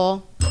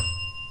beautiful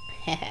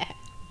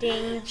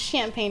Ding.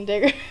 champagne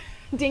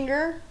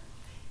dinger.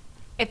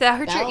 If that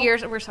hurts your That'll-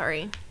 ears, we're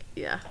sorry.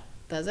 Yeah.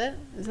 Does it?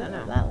 Is it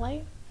No. that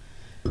light?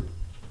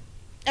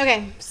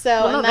 Okay, so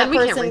Well, no, and then that we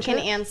can't person reach can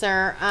it.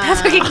 answer.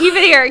 That's okay. Keep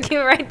it here. Keep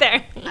it right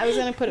there. I was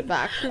going to put it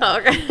back. Oh,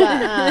 okay.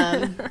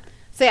 But,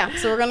 so yeah,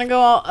 so we're gonna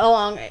go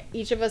along.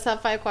 Each of us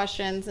have 5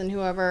 questions, and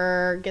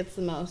whoever gets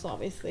the most,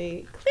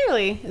 obviously,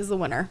 clearly, is the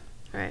winner.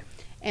 All right.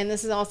 And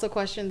this is also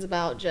questions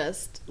about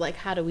just like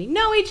how do we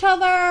know each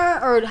other,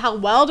 or how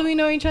well do we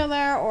know each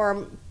other,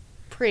 or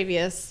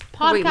previous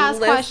podcast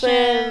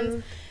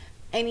questions,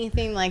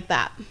 anything like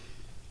that.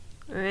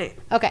 All right.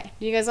 Okay,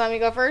 do you guys want me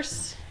to go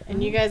first?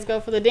 And you guys go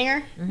for the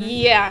dinger.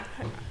 Yeah.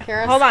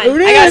 Kara, Hold on.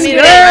 scoot I gotta in, scoot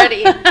girl.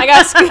 in. Ready. I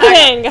gotta scoot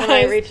in, guys. Can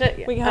I reach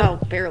it? We got-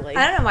 Oh, barely.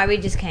 I don't know why we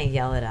just can't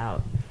yell it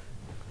out.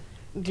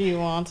 Do you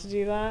want to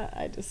do that?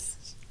 I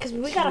just Because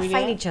we Should gotta we do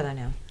fight that? each other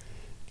now.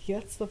 yeah,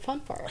 that's the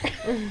fun part.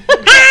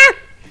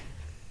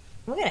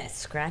 We're gonna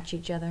scratch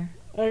each other.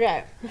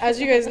 Okay. As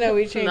you guys know,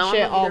 we change No, I'm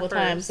shit gonna all do the it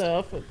time. first. So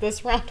if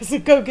this round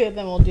doesn't go good,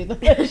 then we'll do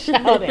the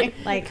shouting.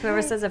 Like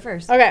whoever says it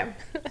first. Okay.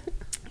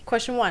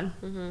 Question 1.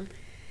 Mm-hmm.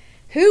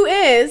 Who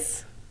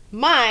is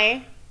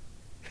my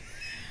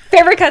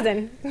Favorite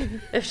cousin.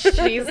 If she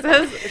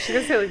says, she's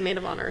gonna say like maid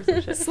of honor or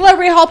some shit.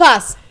 celebrity hall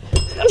pass?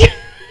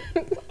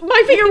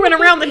 My finger went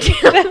around the gym.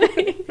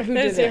 Who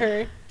did it?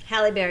 her.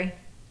 Halle Berry.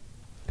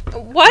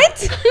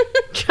 What?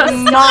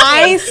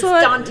 My It's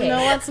Dante.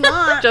 No, it's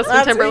not. Justin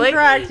That's Timberlake?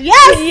 incorrect.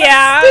 Yes.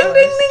 Yeah.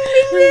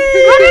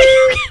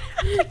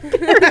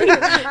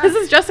 This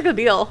is Jessica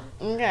Biel.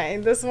 Okay,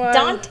 this one.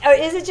 Dante. Or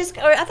is it just?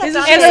 Or I thought This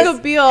is Dante.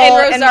 Jessica Biel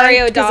and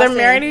Rosario because they're Dawson.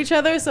 married to each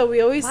other. So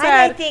we always Why did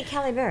I said think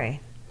Halle Berry?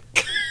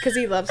 because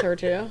he loves her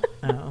too.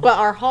 Oh. But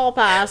our hall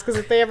pass, because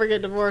if they ever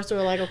get divorced,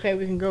 we're like, okay,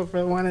 we can go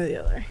for one or the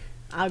other.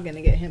 I'm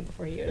gonna get him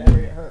before he would ever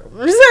get her.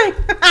 I'm just saying.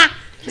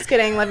 Just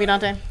kidding. Love you,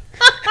 Dante.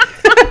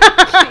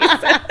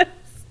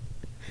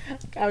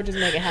 I would just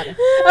make it happen.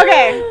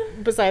 Okay.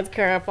 Besides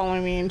Kara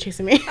following me and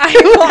chasing me.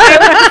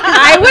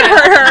 I would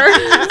hurt her.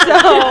 So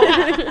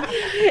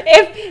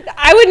if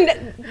I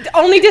would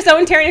only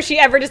disown Taryn if she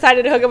ever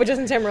decided to hook up with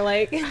Justin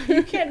Timberlake.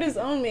 You can't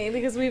disown me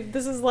because we've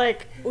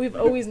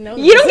always known.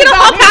 You don't this get a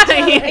about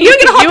hall me. pass. You don't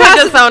get a hall You would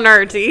pass. disown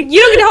her, T. You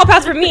don't get a hall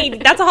pass for me.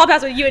 That's a hall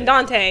pass with you and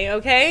Dante.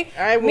 Okay.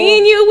 All right, Me well-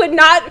 and you would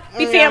not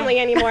be Yeah. family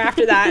anymore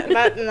after that.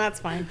 And that's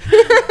fine.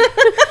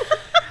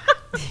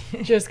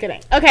 Just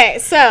kidding. Okay,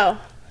 so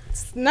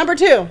number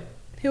 2.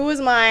 Who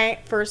was my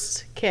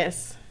first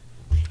kiss?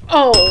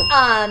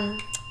 Oh.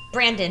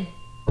 Brandon.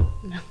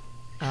 No.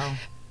 Oh.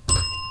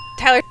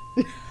 Tyler.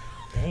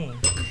 Dang.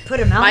 Put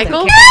him out.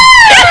 Michael?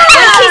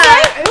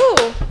 There.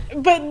 Ooh.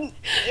 But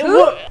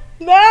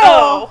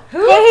no.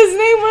 But his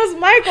name was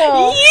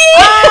Michael.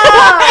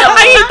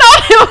 I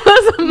thought it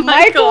was Michael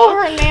Michael.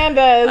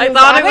 Hernandez. I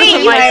thought it was Wait, a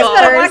you guys Michael.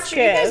 better First watch. You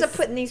guys kiss. are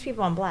putting these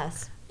people on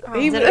blast.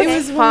 It that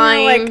was when we were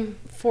fine. like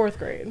 4th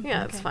grade.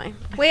 Yeah, it's fine.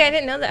 Wait, I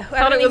didn't know that. I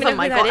thought don't it was even a know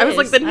Michael. who that I was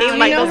like, is. the name Do you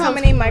Michael know how sounds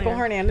many familiar. Michael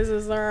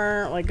Hernandezes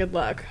there are? Like, good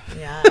luck.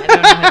 Yeah, I don't know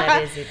who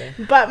that is either.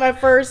 But my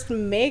first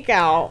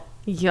makeout,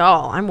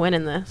 Y'all, I'm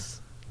winning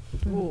this.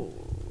 ooh,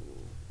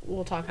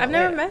 we'll talk about I've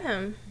never later. met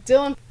him.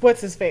 Dylan,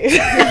 what's his face?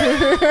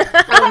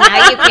 Oh,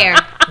 now you care.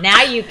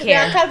 Now you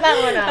care. cut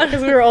that one out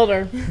because we were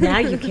older. Now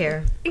you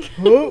care.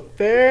 Oop,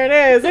 there it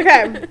is.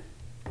 Okay.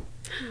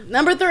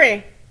 Number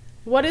 3.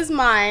 What is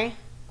my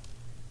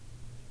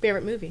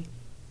favorite movie?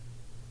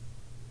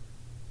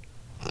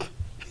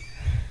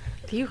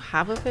 Do you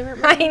have a favorite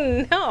movie?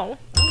 I know.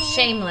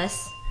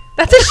 Shameless.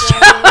 That's a show.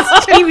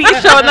 TV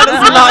show and that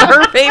is not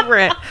her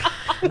favorite.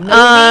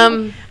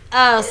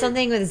 Oh,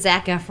 something with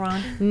Zac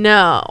Efron.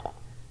 No.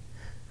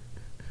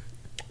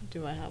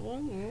 Do I have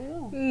one? I don't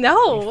know.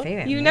 No, Your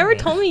favorite you never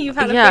movie. told me you've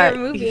had a Yeah.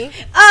 favorite movie.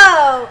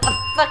 Oh, a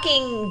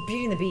fucking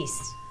Beauty and the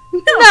Beast.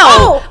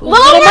 No,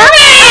 Little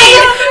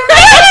Mermaid.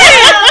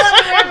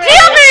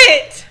 Damn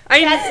it!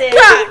 That's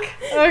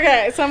it.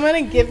 Okay, so I'm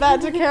gonna give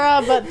that to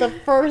Kara, but the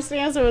first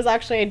answer was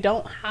actually I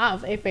don't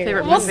have a favorite.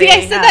 Favorite movie. Well, see,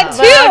 I said that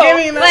But I'll give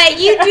too. you that. But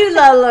you do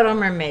love Little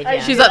Mermaid.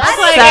 Yeah. She's That's upset.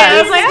 like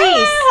That's Beauty and the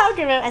Beast. I'll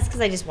give it. That's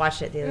because I just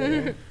watched it the other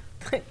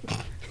day.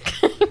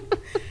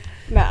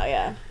 No,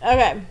 yeah.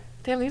 Okay.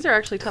 Damn, these are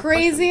actually tough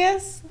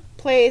Craziest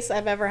place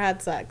I've ever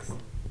had sex.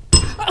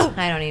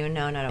 I don't even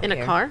know, and I don't questions. In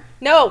care. a car?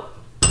 No,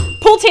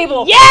 pool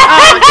table. Yeah.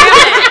 Oh,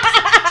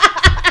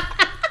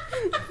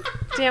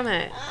 damn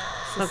it.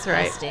 That's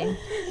right. Disgusting.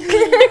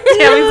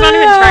 Tammy's not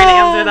even trying to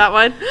answer that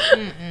one.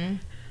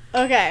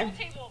 Okay.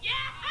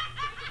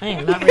 I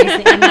am not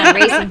racing. I'm not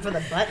racing for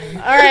the button.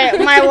 All right,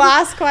 my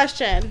last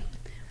question.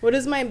 What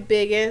is my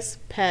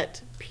biggest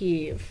pet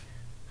peeve?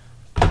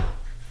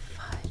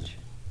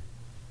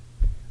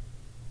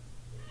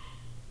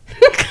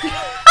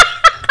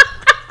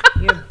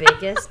 Your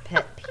biggest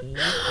pet peeve?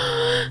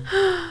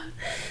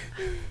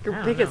 Your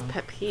don't biggest know.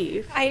 pet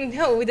peeve. I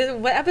know.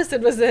 What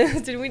episode was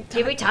this? Did we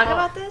talk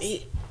about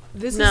this?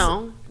 This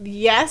No. is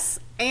yes,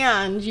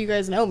 and you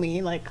guys know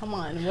me. Like, come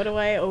on. What do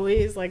I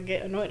always like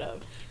get annoyed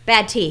of?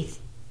 Bad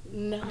teeth.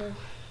 No.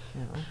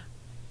 No.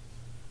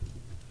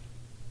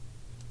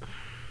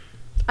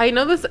 I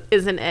know this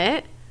isn't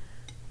it,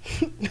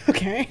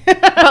 Okay.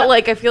 but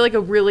like I feel like a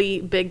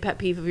really big pet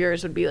peeve of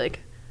yours would be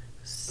like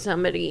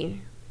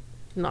somebody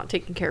not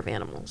taking care of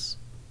animals.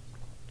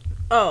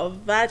 Oh,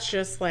 that's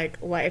just like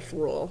life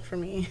rule for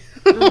me.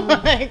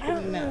 Like,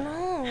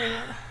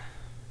 no.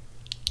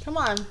 Come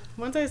on.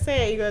 Once I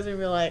say it, you guys are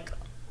gonna be like,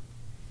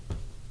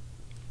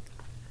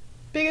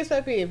 biggest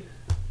pet peeve.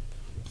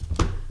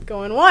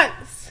 Going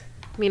once.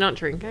 Me not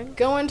drinking?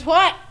 Going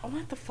twice.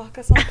 What the fuck?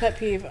 That's not a pet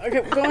peeve.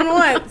 Okay, going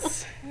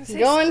once.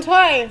 Going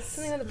twice.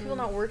 Something with the people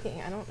not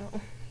working. I don't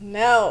know.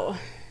 No.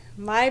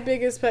 My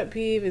biggest pet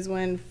peeve is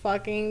when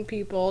fucking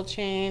people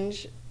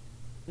change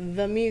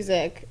the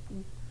music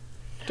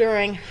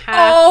during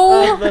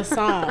half of the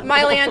song.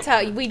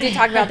 Mylanta, we did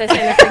talk about this in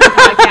the freaking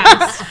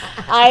podcast.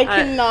 I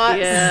cannot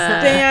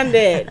yeah. stand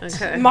it.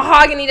 Okay.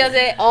 Mahogany does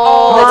it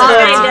all the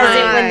Mahogany time. does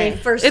it when they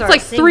first It's start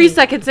like 3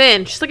 seconds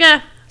in. She's like,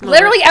 eh.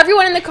 Literally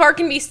everyone in the car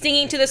can be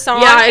singing to the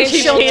song Yeah, and and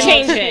she she'll changes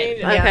change it. it.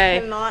 Yeah, Okay. I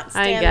cannot I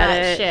stand get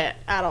that it. shit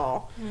at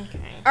all. Okay.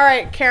 All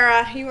right,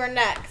 Kara, you are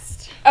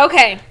next.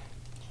 Okay.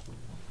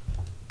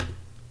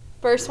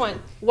 First one.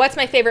 What's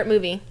my favorite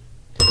movie?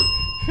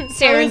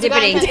 Serendipity.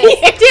 Damn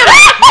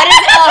How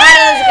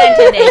does it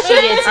go today? She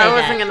did say I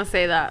wasn't that. going to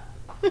say that.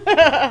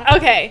 it.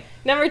 Okay.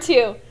 Number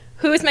 2.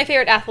 Who is my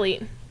favorite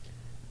athlete?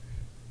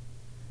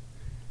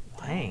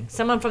 Dang.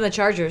 Someone from the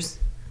Chargers.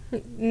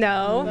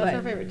 No, That's but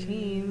our favorite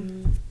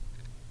team.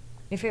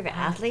 Your favorite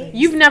athlete?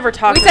 You've never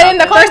talked we said it in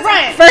the about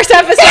first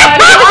episode. I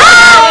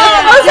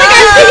was like,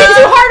 I'm thinking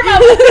too hard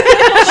about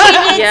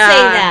She did Yeah.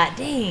 say that.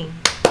 Dang.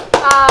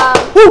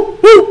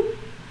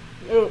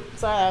 Ooh,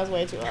 sorry, that was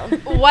way too loud.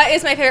 this. What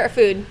is my favorite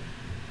food?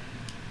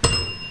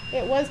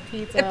 It was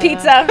pizza.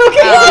 Pizza.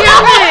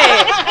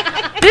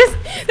 This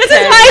This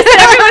is why I said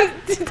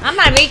everyone. I'm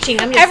not reaching.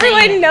 I'm just saying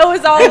Everyone it.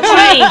 knows all I'm the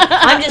trying.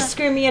 I'm just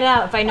screaming it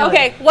out if I know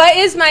Okay, it. what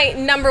is my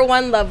number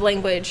 1 love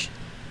language?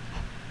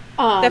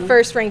 The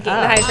first ranking, the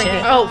highest shit.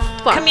 ranking. Oh,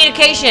 fuck.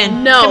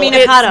 Communication. No,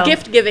 Communicado. it's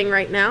gift giving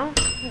right now.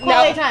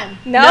 Quality time.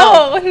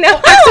 No.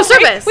 Acts of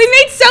service. We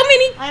made so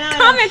many I know.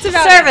 comments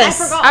about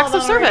Service. I forgot Acts all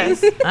of the memories.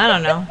 service. I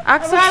don't know.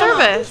 Acts of Right on.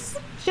 service.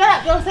 Shut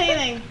up, don't say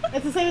anything.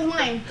 It's the same as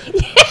mine.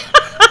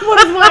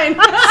 What is mine?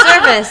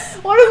 Service.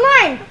 What is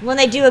mine? When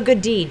they do a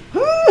good deed.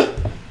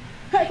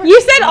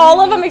 You said all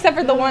of them except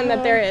for the one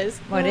that there is.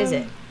 What is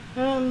it?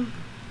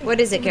 What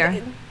is it,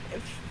 Kara?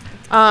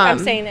 I'm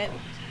saying it.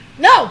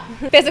 No!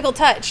 Physical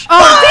touch.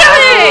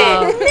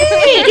 Oh, damn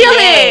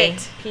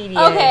it!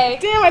 PDA. Okay.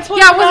 Damn, I told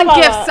Yeah, you it wasn't about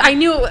gifts. that. I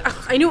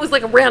knew it was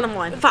like a random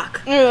one.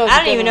 Fuck. I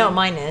don't even know what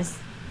mine is.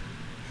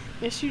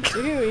 Yes, you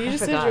do. You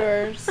just forgot. did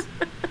yours.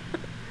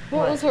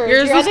 What was hers?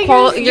 Yours I was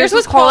think yours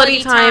was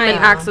quality time and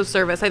time. acts of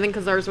service. I think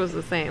because ours was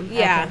the same.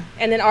 Yeah, Okay.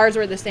 and then ours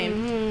were the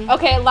same.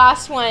 Okay,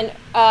 last one.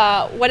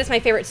 What is my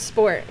favorite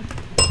sport?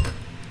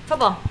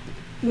 Football.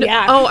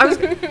 Yeah. Oh, I was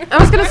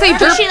gonna say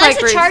dirt She likes bike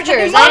the race.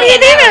 Chargers. I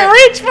didn't even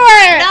reach for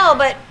it. No,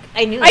 but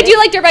I knew I it. do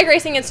like dirt bike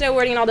racing and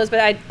snowboarding and all those,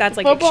 but that's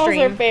like Football's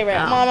extreme. her favorite.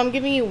 Oh. Mom, I'm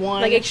giving you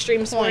one. Like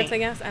extreme sports, point. I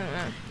guess. I don't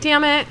know.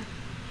 Damn it.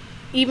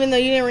 Even though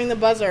you didn't ring the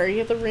buzzer, you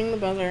have to ring the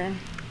buzzer.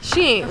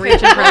 She ain't reaching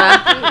for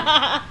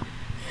that.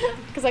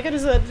 Because I could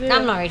have said,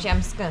 I'm not reaching. I'm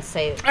just going to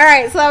say it. All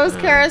right, so that was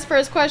Kara's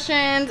first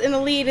question. In the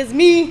lead is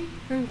me,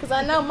 because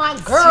I know my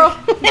girl.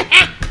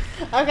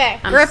 Okay,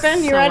 I'm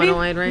Griffin, you so ready?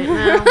 annoyed right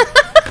now.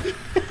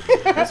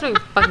 That's doing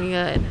fucking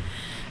good.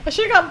 I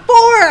should have got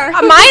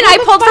 4. Mine I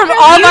pulled from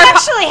all of You our.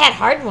 actually had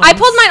hard ones. I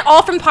pulled mine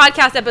all from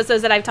podcast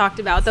episodes that I've talked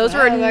about. Those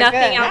were Oh, they're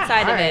nothing good.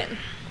 outside Yeah, of it.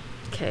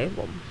 Okay,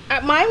 well,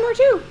 Mine were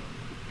too.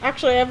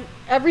 Actually,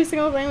 every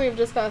single thing we've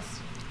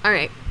discussed. all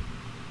right.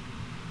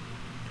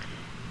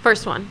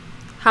 First one.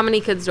 How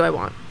many kids do I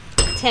want?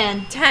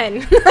 10.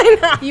 10. I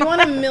know. You want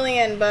 1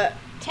 million, but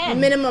 10.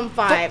 minimum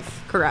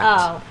 5. Correct.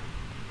 Oh.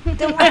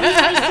 Then why do you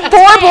always say 4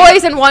 10?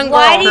 boys and 1 girl.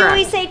 Why do you Correct.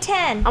 always say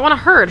 10? I want a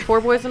herd. 4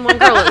 boys and 1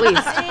 girl at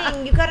least.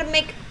 Dang, you gotta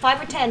make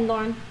 5 or 10,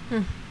 Lauren.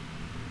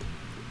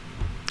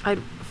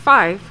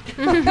 5.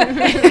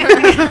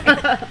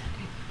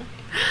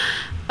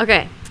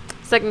 Okay.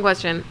 Second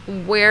question.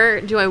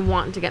 Where do I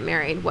want to get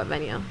married? What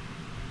venue?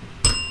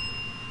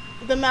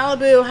 The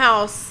Malibu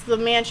house, the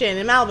mansion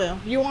in Malibu.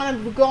 You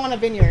want to go on a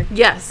vineyard.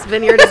 Yes,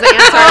 vineyard is the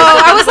answer.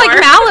 Oh, I was like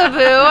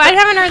Malibu. I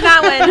haven't heard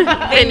that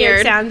one.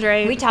 Vineyard. Sounds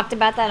right. We talked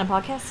about that on a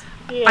podcast.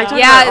 I talk about it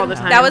yeah, all the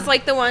time. that was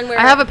like the one where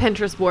I have a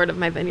Pinterest board of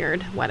my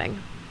vineyard wedding.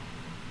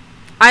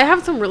 I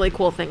have some really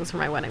cool things for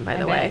my wedding, by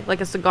the Okay. way,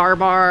 like a cigar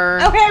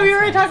bar. Okay, we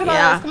already talked about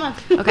Yeah. this. Come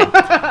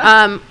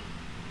on. Okay.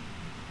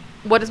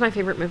 What is my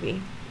favorite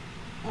movie?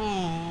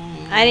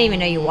 I didn't even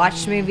know you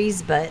watched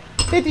movies, but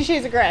 50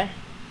 Shades of Grey.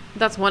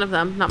 That's one of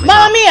them. Not my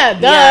Mamma top. Mia,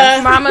 duh.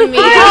 Yes. Mamma Mia.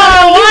 Oh,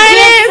 you why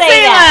did didn't say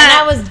say that. And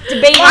I was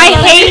debating. I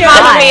whether hate to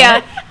Mamma lie.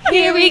 Mia.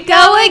 Here we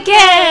go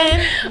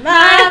again.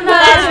 Mama.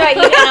 That's right.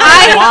 You don't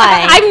know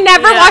why. I've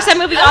never watched that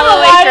movie I all don't know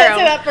the why I way didn't say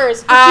through. that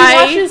first. But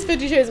I- she watches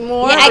 50 Shades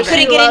more. Yeah, I but couldn't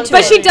she get loves into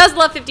But it. she does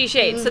love 50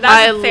 Shades, so that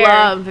I was a fair.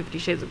 love 50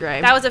 Shades of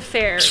Grey. That was a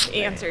fair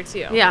answer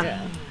too.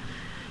 Yeah.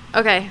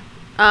 Okay.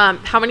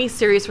 How many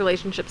serious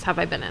relationships have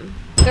I been in?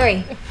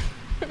 3.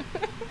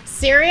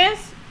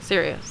 Serious?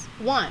 Serious.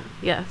 1.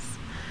 Yes.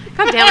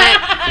 God damn it.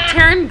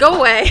 Taryn, go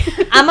away.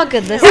 I'm a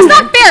good listener. It's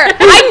not fair.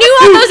 I knew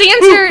all those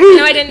answers.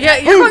 No, I didn't. Yeah,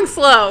 you're going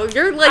slow.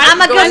 You're like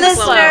I'm a going good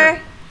slow.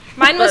 listener.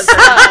 Mine was Okay.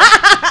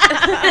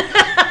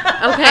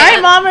 All right,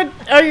 Mama.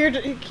 Oh,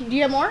 do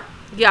you have more?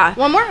 Yeah.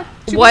 One more?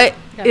 What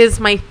Okay. is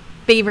my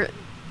favorite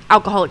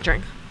alcoholic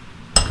drink?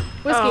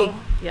 Whiskey. Oh.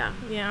 Yeah.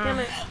 Yeah. Damn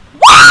it.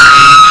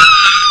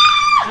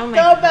 Oh my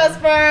Go, best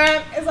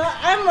friend.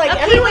 I'm like,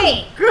 everyone.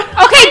 wait.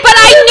 Okay, but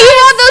I knew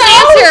all those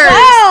answers.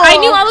 well. I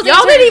knew all those Y'all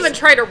answers. didn't even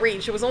try to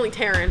reach. It was only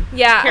Taryn.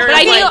 Yeah, Taryn but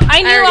I was knew like,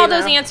 I knew already all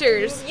those know.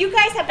 answers. You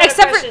guys have better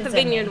Except for questions the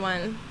than me. vineyard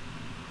one.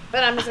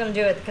 But I'm just gonna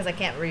do it because I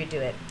can't redo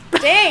it.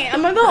 Dang,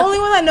 am I the only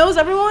one that knows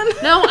everyone?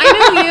 No,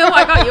 I knew you.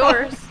 I got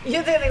yours.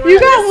 You're the only one You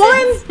that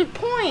got listens.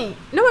 1 point.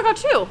 No, I got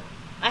 2.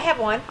 I have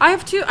 1. I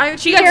have 2.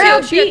 She got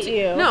Carol 2. beat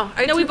you. No,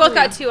 I No, we two both from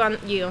got you. 2 on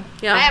you.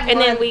 Yeah. I have And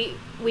then 1.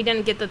 we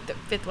didn't get the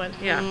 5th one.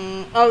 Yeah.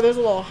 Oh, there's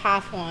a little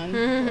half one.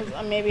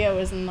 Maybe I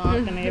was not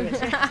going to give it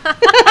to you.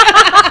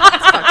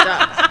 It's fucked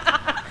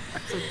up.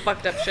 Some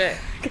fucked up shit.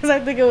 Because I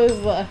think it was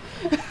the...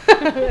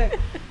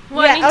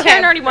 Well, I mean, Yeah, okay.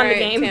 Taryn already won the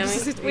Alright, game. Tammy.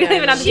 We Yeah, don't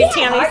even have to You do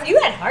had Tammy's. hard-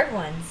 you had hard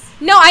ones.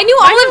 No, I knew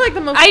all Mine were of like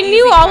the most I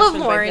knew easy all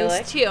of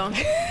questions, I feel Lauren's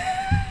like.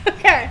 too.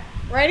 Okay,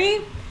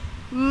 ready?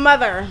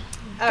 Mother.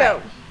 All Go.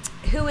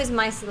 right. Who is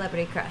my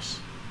celebrity crush?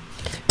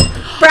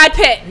 Brad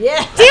Pitt.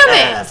 Yeah. Damn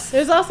it.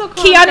 There's also Keanu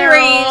Colin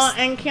Farrell Reeves.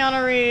 and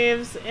Keanu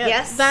Reeves. Yeah,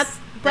 Yes. That's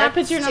Brad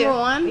Pitt's your That's number two.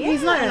 1?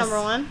 He's not your Yes.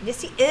 number 1.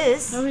 Yes, he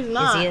is. No, he's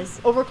not. Yes, he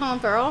is. Over Colin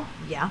Farrell?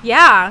 Yeah.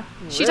 Yeah.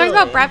 She talks about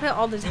Really? Brad Pitt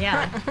all the time.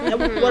 Yeah. Yeah,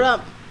 what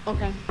up?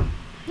 Okay.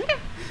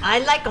 I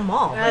like them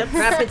all. But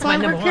Brad Pitt's my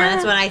Clever number 1.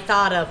 That's Karen. what I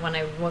thought of when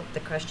I wrote the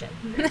question.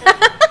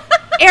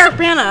 Eric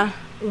Bana.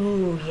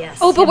 Ooh, yes.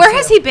 Oh, but him where too.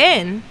 has he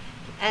been?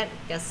 I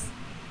guess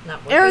not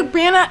working. Eric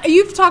Bana.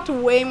 You've talked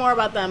way more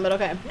about them, but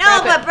okay.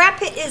 No, but Brad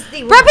Pitt is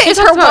the Brad Pitt is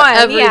her Talks about one.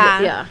 every- Yeah.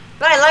 Yeah.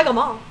 But I like them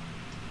all.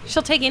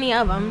 She'll take any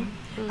of them.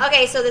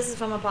 Okay, so this is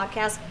from a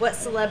podcast. What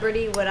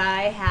celebrity would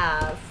I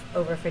have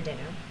over for dinner?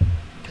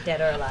 Dead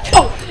or alive?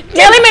 Oh,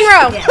 Marilyn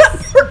Monroe.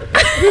 Yes.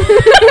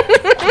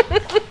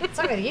 What's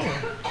wrong with you?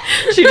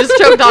 She just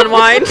choked on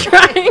wine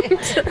trying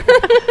to.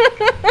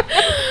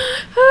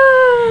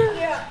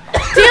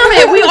 Damn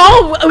it!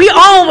 We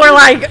all were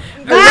like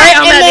right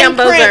on that damn and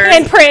then buzzer.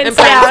 And Prince,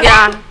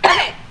 Yeah.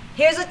 Okay,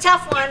 here's a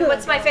tough one.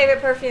 What's my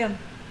favorite perfume?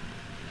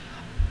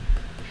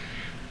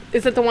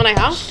 Is it the one I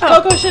have?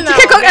 Coco Chanel.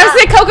 I was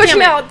saying Coco Damn it.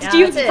 Chanel. Yeah, Do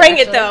you that's it, bring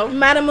it actually. though?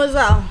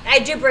 Mademoiselle. I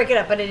do break it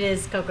up, but it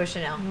is Coco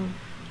Chanel.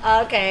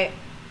 Okay,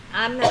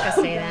 I'm not gonna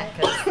say that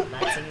because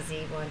that's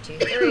easy. 1, 2,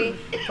 3.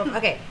 4.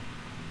 Okay,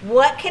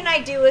 what can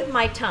I do with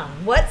my tongue?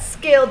 What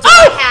skill do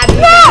I have?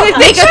 using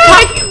Make a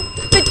my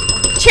cup. The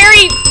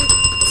cherry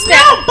stem.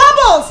 No,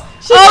 Bubbles.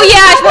 Oh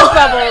yeah, she was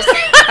bubbles.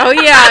 Oh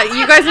yeah,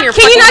 you guys and your.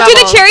 Can you fucking not do the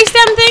bubbles. cherry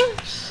stem thing?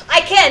 I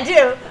can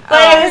do,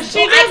 but Oh. I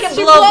can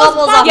she blow blows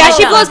bubbles off Yeah, my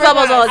she tongue. blows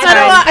bubbles all the I don't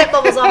time. want spit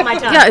bubbles off my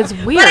tongue. Yeah, it's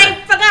weird. But I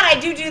forgot I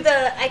do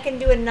the. I can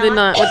do a knot. The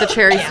nut with the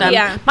cherry stem.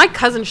 Yeah. My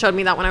cousin showed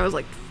me that when I was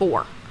like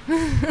 4.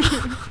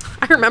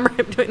 I remember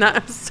him doing that. I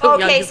was so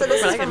young. Okay, He's so like,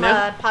 this "What is I can from do?"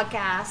 a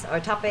podcast or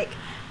topic.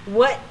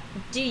 What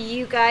do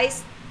you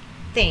guys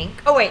think?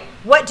 Oh wait,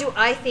 what do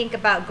I think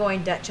about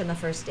going Dutch on the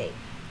first date?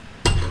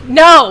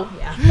 No.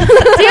 Yeah.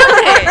 Damn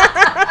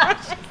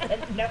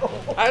it! No.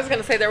 I was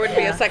gonna say there would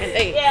be a second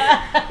date.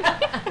 Yeah.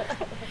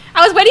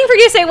 I was waiting for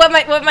you to say what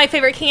my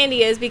favorite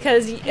candy is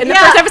because in the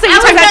Yeah, first episode you I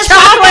talked was about gonna say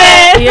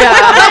chocolate. Yeah.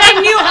 But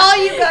I knew all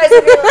you guys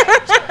would be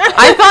like.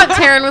 I thought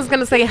Taryn was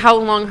gonna say how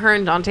long her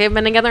and Dante have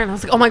been together, and I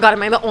was like, oh my god,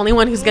 am I the only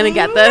one who's gonna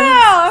get this?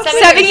 No,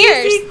 7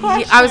 years.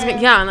 Yeah, I was gonna,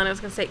 and then I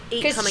was gonna say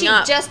 8 Because coming she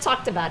up. just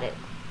talked about it.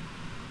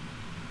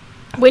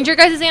 When's your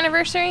guys'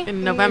 anniversary?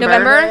 In November.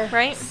 November,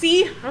 right?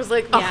 See? I was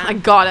like, oh, Yeah. I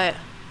got it.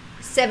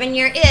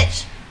 7-year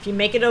itch. If you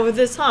make it over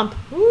this hump.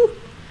 Woo.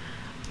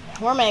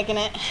 We're making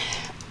it.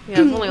 Yeah,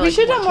 it's only We like,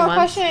 should what, have 2 more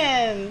months?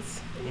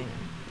 questions.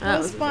 That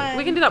was fun.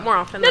 We can do that more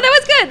often. No, though. that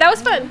was good. That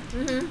was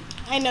fun.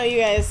 I know you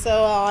guys so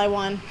well. I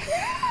won.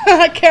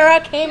 Kara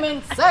came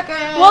in second.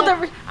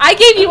 Well, I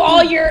gave you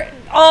all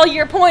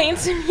your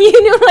points.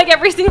 You knew like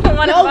every single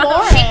one No of them.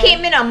 more. She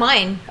came in on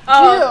mine.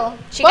 Oh,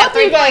 Two. she Both got of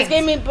 3 you guys points.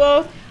 gave me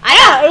both. I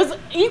Yeah, it was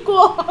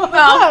equal.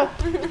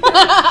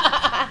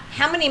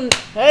 How many?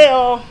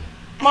 Hey-oh.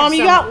 Mom, you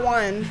some. got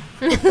one.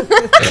 and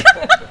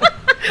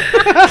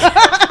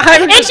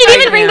she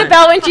didn't even ring the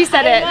bell when she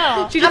said it.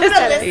 know. She I'm just gonna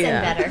said listen it.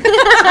 Yeah. better.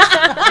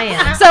 I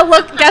am. So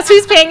look, guess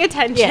who's paying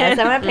attention? Yes,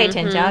 I'm gonna pay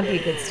attention. I'll be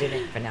a good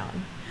student for now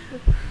on.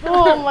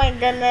 Oh my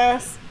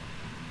goodness.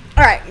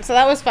 All right, so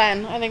that was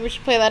fun. I think we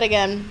should play that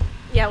again.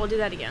 Yeah, we'll do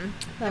that again.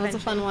 That was a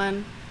fun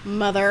one.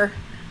 Mother,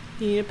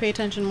 you need to pay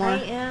attention more. I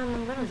am.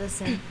 I'm gonna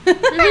listen.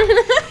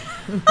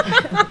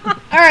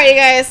 All right, you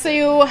guys.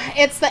 So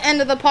it's the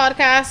end of the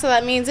podcast, so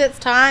that means it's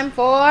time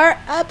for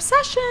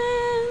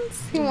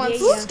obsessions. Who wants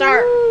to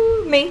start?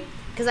 Me,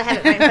 because I have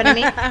it right in front of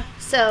me.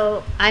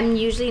 So I'm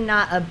usually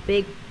not a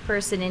big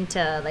person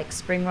into like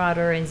spring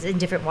water and in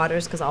different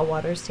waters because all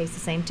waters taste the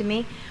same to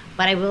me.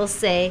 But I will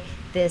say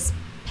this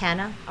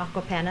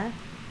Aqua Panna,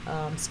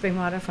 spring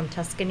water from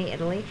Tuscany,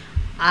 Italy.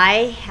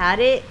 I had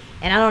it,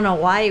 and I don't know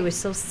why it was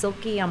so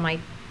silky in my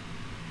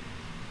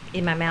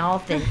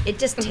mouth, and it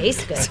just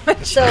tastes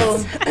good.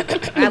 So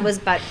I was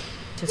about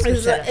to switch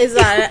Is that that, up. is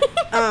that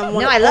No,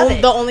 I love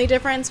it. the only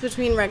difference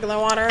between regular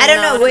water? I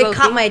don't know. and It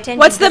caught my attention.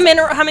 What's the because-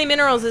 mineral? How many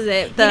minerals is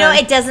it? You know,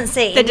 it doesn't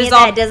say the any of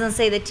dissolve- that. It doesn't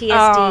say the TSD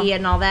Oh.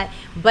 and all that.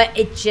 But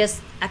it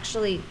just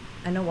actually,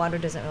 I know water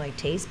doesn't really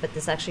taste, but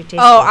this actually tastes.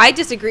 Oh, good. I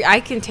disagree. I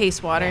can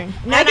taste water.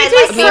 No, I and can I taste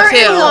like Me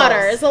certain too.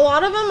 waters. A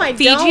lot of them I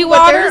Fiji don't,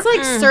 water? but there's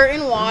like Mm.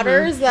 certain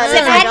waters that So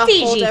is I've like had a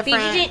whole Fiji.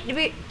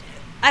 different.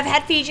 I've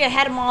had Fiji. I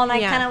had them all, and I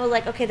Yeah. kind of was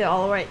like, okay, they're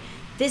all right.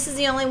 This is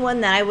the only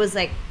one that I was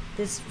like,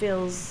 this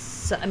feels.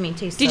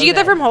 Tastes. Did so you get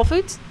that good. from Whole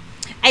Foods?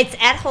 It's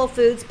at Whole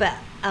Foods, but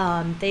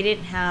they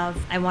didn't have.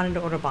 I wanted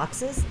to order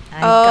boxes. I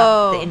Oh.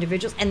 got the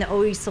individuals, and they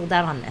always sold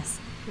out on this.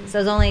 So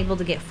I was only able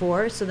to get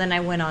 4. So then I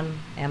went on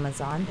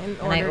Amazon and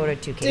I ordered-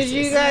 ordered 2 cases.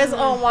 Did you guys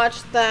all watch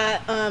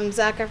that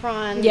Zac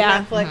Efron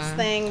Yeah. Netflix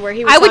thing where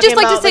he was I would just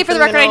talking like to about, say for the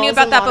record, I knew minerals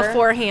about in that water?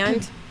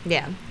 beforehand.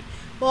 Yeah.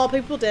 Well,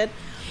 people did.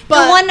 The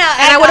But one that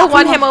and I got would've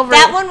won from- him over-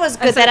 That one was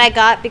I good said- that I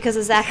got because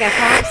of Zac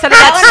Efron. Instead of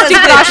That that one was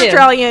stupid good, too.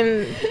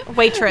 Australian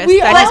waitress. We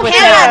that all is with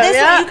had him. it. This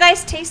Yeah. one, you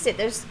guys taste it.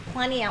 There's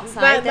plenty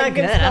outside. That They're can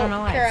good. I smell, don't know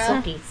why. It's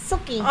Kara.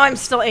 silky. Oh, I'm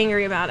still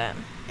angry about it.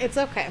 it's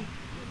okay.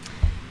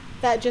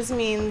 That just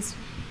means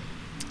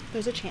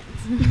there's a chance.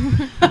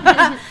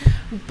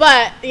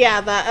 But yeah,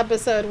 that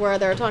episode where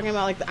they were talking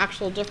about like the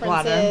actual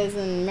differences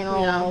and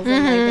minerals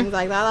and like, things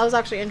like that. That was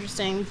actually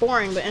interesting.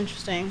 Boring, but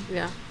interesting.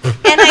 Yeah. And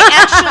I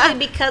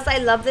actually, because I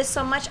love this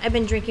so much, I've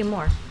been drinking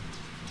more.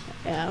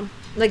 Yeah.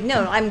 Like,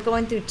 no, I'm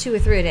going through 2 or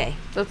 3 a day.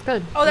 That's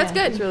good. Oh, that's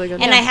Yeah. good. It's really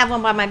good. And I have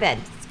one by my bed,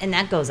 and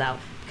that goes out.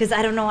 Because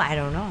I don't know.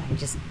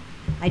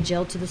 I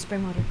gel to the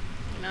spring water.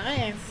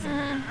 Nice.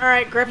 All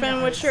right,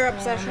 Griffin, what's your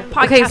obsession?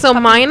 Okay, Podcast so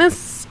puppy. mine is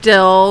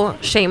still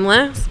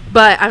Shameless,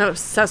 but I'm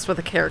obsessed with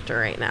a character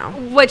right now.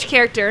 Which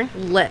character?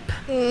 Lip.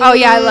 Oh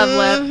yeah, I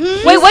love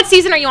Lip. Wait, what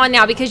season are you on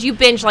now? Because you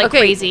binge like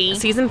crazy.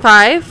 Season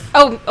 5,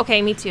 Oh,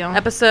 okay, me too.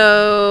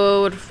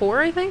 episode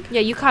 4, I think.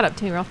 Yeah, you caught up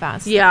to me real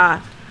fast.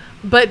 Yeah.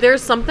 But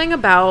there's something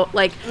about,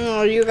 like,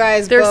 Oh, you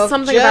guys There's both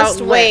something just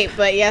about wait, Lip.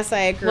 but yes, I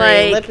agree.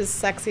 Like- Lip is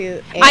sexy.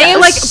 as I am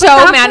AF. like but so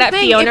that's mad the at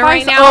thing, Fiona if I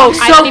right saw- now. Oh,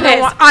 I so don't even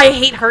pissed. want- I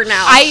hate her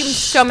now. I'm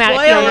so mad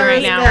at Fiona right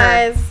Spoilers, now.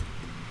 guys.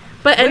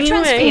 But Which anyway,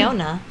 one's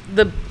Fiona?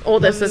 the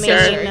oldest The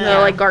sister, main, the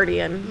like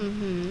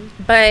guardian.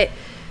 But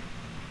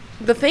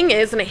the thing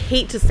is, and I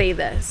hate to say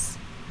this,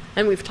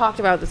 and we've talked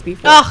about this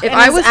before. Ugh, if and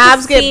I his was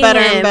abs to get see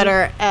better him- and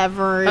better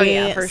every Oh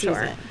yeah, for season.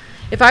 sure.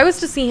 If I was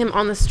to see him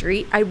on the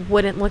street, I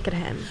wouldn't look at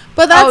him.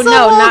 But that's Oh, the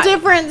no, whole not-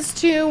 difference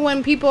too.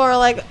 When people are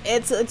like,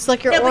 it's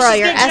like your No, but aura, she's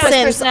your getting to know his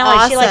essence,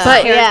 personality. She likes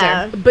awesome. his yeah.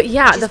 character. But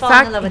yeah, She's the falling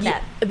in fact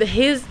love with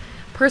his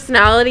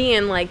personality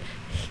and like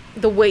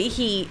the way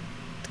he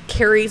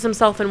carries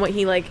himself and what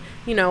he like,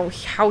 you know,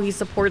 how he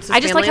supports his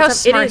I just family like and how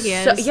stuff, smart it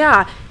he so- is.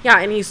 yeah,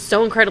 and he's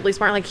so incredibly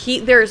smart. Like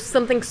there's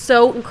something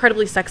so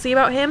incredibly sexy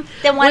about him.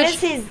 Then why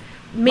which does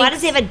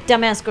makes- he have a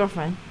dumbass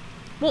girlfriend?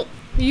 Well,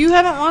 You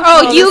haven't watched.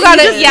 Oh, all you this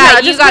gotta, season. yeah,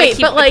 you just gotta wait,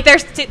 keep. but, like-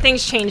 there's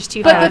things change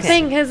too but fast. the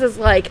thing is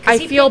like I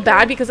he feel picked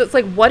bad her? because it's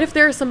like, what if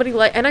there's somebody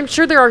like, and I'm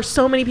sure there are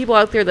so many people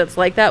out there that's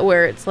like that,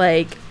 where it's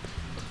like,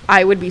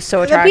 I would be so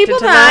The attracted people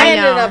to that I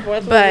them. ended up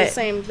with but- was the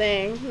same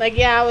thing. Like,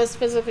 yeah, I was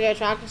physically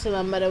attracted to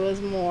them, but it was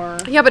more.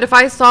 Yeah, but if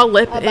I saw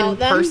Lip in About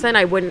them? person,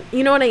 I wouldn't.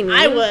 You know what I mean?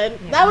 I would.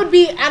 That would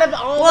be out of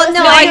all. Well, of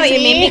no, us, I know like what you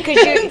me, mean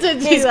because you're, to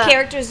do his that.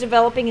 character's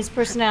developing his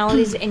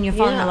personalities, and you're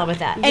falling Yeah. in love with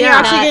that. And you're Yeah.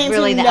 actually Not getting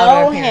really to the know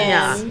outer him.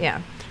 appearance.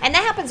 Yeah, and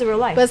that happens in real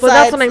life. But Well,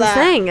 that's what Besides I'm that-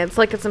 saying. It's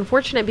like it's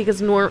unfortunate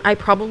because I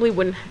probably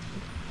wouldn't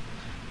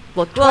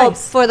look Well,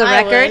 twice. for the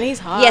I would, record, and he's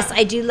hot. yes,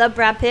 I do love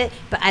Brad Pitt,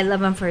 but I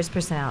love him for his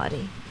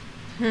personality.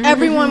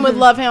 Everyone would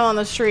love him on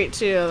the street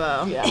too,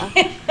 though. Yeah.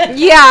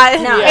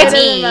 Yeah. No, It it's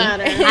doesn't me.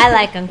 matter. I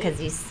like him because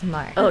he's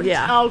smart. Oh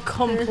yeah. Oh,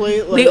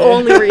 completely. The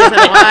only reason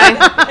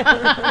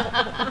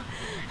why.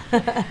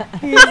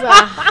 He's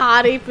a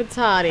hottie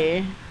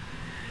patati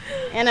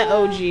and an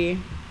OG.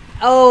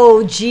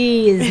 Oh,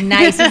 gee, is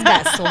nice. He's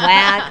got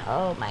swag.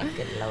 Oh, my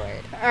good Lord.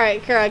 All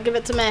right, Kara, give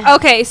it to me.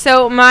 Okay,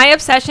 so my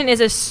obsession is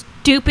a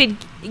stupid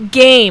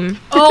game.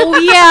 Oh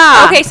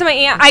yeah. Okay, so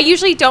I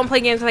usually don't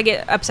play games because I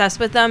get obsessed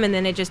with them, and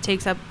then it just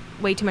takes up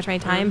way too much of my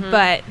time.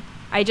 But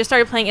I just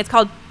started playing. It's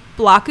called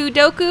Bloku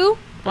Doku.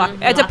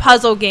 It's a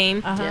puzzle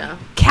game. Yeah.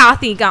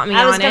 Kathy got me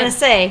I was on going to it.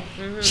 say.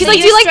 She's So like, "Do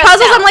you're you like stressed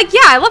puzzles?" out. I'm like, "Yeah,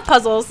 I love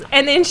puzzles."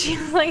 And then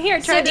she's like, "Here,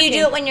 try So this do you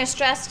game." do it when you're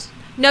stressed?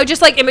 No,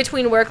 just like in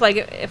between work. Like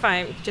if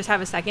I just have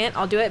a second,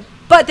 I'll do it.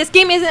 But this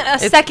game isn't a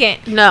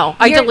second. No,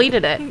 I You're-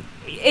 deleted it.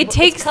 It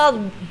takes It's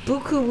called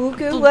Buku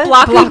Wuku.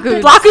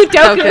 Bloku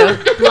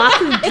Doku.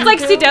 It's like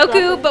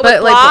Sudoku, but with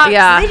But like, blocks.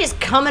 yeah. They're just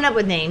coming up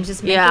with names,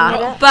 just making it Yeah.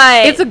 up.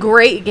 But It's a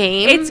great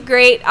game. it's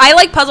great. I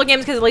like puzzle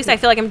games because at least I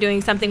feel like I'm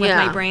doing something with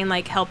Yeah. my brain,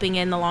 like helping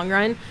in the long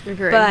run.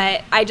 Agreed.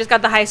 But I just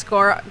got the high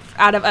score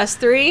out of us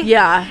three.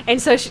 yeah.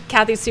 And so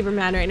Kathy's super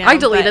mad right now. I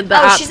deleted but-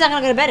 the Oh, app. she's not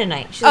going to go to bed at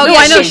night. She's Oh, No, yeah,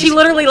 I know. she- She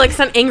literally like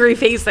sent angry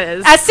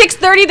faces. At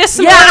 6:30 this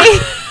Yeah. morning,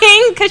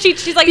 because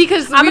she's like,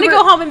 Because I'm we gonna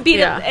were- go home and beat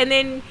yeah. it, and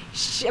then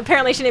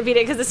apparently she didn't beat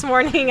it because this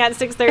morning at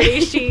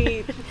 6:30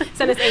 she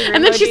sent us angry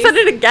and then she emojis. sent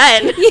it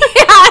again.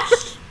 Yeah.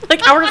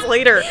 Like hours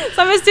later.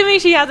 So I'm assuming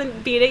she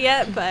hasn't beat it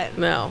yet, but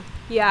No.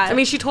 yeah. I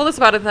mean, she told us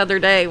about it the other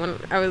day when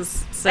I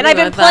was sitting and I've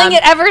been with playing them.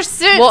 it ever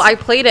since. Well, I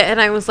played it and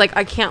I was like,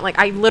 I can't. Like,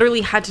 I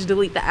literally had to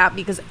delete the app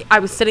because I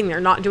was sitting there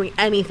not doing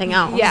anything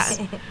else. Yeah.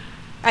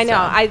 I know.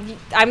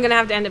 So. I'm gonna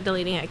have to end up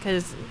deleting it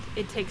because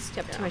it takes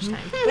up too much time.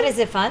 But is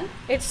it fun?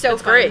 It's so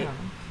It's fun. great.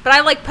 But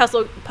I like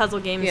puzzle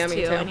games Yeah, too,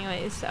 me too.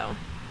 anyways. So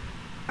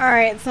All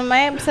right, so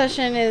my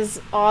obsession is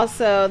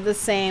also the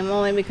same,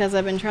 only because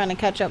I've been trying to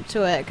catch up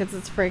to it because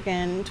it's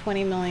freaking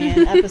 20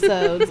 million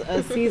episodes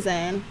a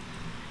season.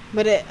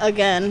 But it,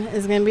 again,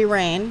 is going to be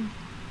Rain.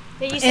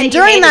 Yeah, you said And you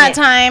during hated that it.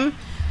 time,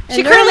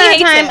 She currently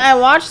hates it. I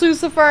watched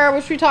Lucifer,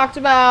 which we talked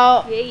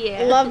about.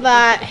 Yeah. Love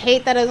that.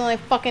 Hate that it was only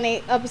fucking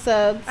 8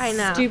 episodes. I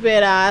know.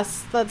 Stupid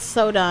ass. That's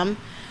so dumb.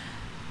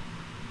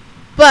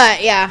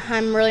 But yeah,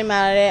 I'm really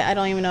mad at it. I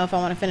don't even know if I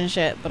want to finish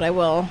it, but I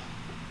will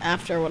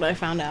after what I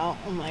found out.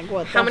 I'm like,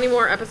 what? How the many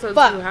more episodes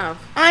fuck? do you have?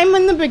 I'm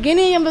in the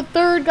beginning of the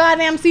 3rd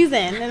goddamn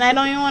season, and I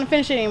don't even want to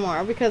finish it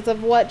anymore because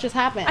of what just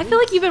happened. I feel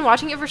like you've been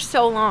watching it for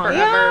so long. Forever.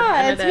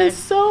 yeah, in a it's day. been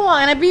so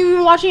long, and I've been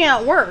even watching it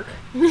at work.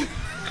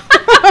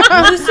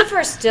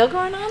 Lucifer's still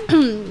going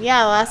on?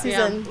 Yeah, last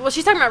Yeah. season. Well,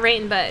 she's talking about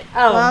Rain, but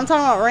Well, I'm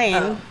talking about Rain.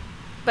 Oh.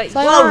 but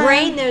So Well, Yeah.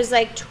 Rain, there's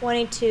like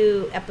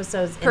 22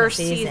 episodes Per in a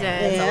season. season.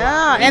 That's a lot.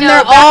 Yeah, You and know,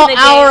 they're back all in the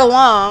day- hour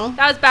long.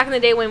 that was back in the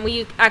day when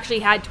we actually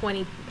had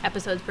 20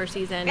 episodes per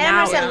season. And Now I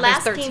understand there's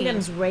Last 13.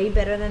 Kingdom's way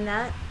better than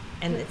that,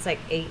 and it's like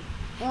 8.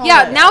 Oh,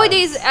 Yeah, my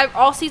nowadays God.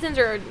 all seasons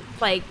are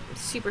like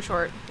super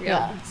short.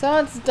 Yeah, so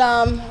it's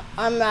dumb.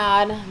 I'm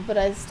mad, but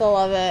I still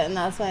love it, and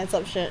that's my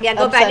obsession. Yeah,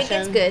 go back. It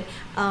gets obsession.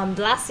 good.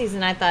 The last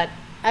season, I thought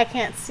I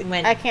can't see.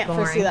 Went I can't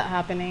foresee boring. that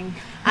happening.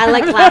 I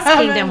liked Last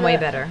Kingdom way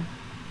better.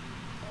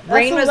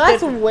 Rain was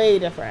that's good. way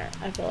different.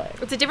 I feel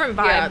like It's a different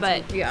vibe, Yeah, but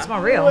it's, yeah. It's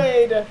more real.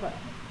 way different.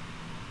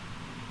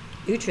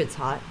 Uhtred's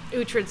hot.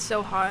 Uhtred's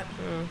so hot.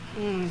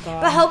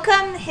 God. But how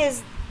come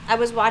I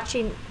was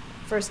watching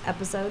first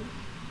episode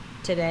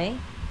today,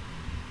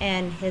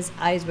 and his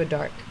eyes were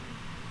dark.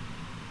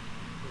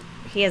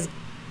 He has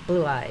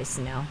blue eyes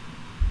now.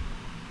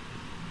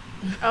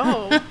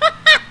 Oh.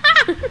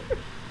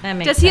 That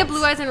makes Does he have sense.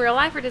 blue eyes in real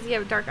life, or does he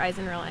have dark eyes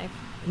in real life?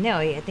 No,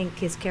 I think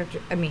his character.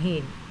 I mean,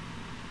 he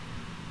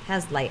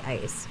has light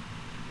eyes,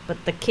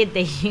 but the kid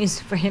they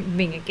used for him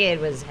being a kid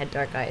had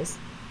dark eyes.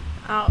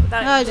 Oh, that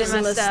That was they just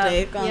a messed up.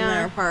 mistake on Yeah.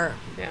 their part.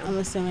 Yeah. I'm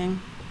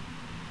assuming.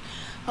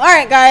 All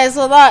right, guys.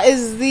 So that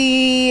is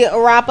the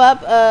wrap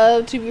up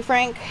of To Be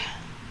Frank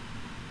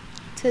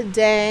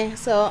today.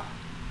 So,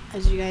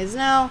 as you guys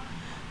know,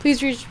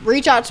 please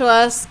reach out to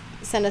us.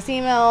 Send us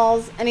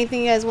emails.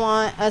 Anything you guys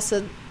want us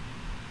to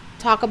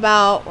talk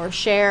about or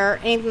share,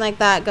 anything like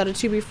that, go to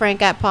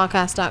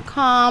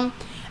tobefrank@podcast.com.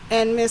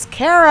 And Miss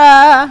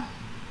Kara.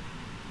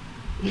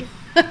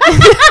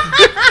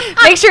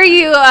 Make sure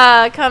you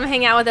come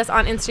hang out with us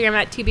on Instagram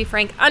at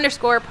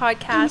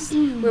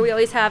tobefrank_podcast, where we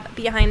always have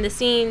behind the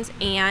scenes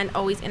and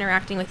always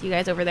interacting with you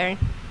guys over there.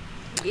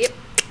 Yep.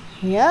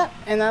 Yep,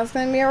 and that's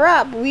going to be a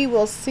wrap. We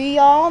will see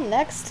y'all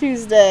next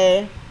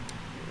Tuesday.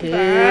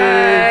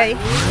 Bye.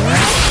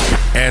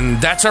 And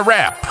that's a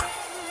wrap.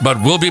 But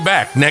we'll be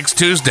back next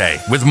Tuesday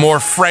with more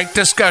frank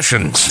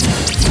discussions.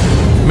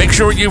 Make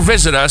sure you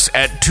visit us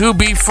at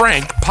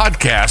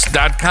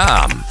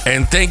tobefrankpodcast.com.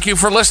 And thank you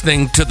for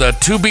listening to the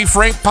To Be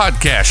Frank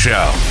Podcast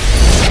Show.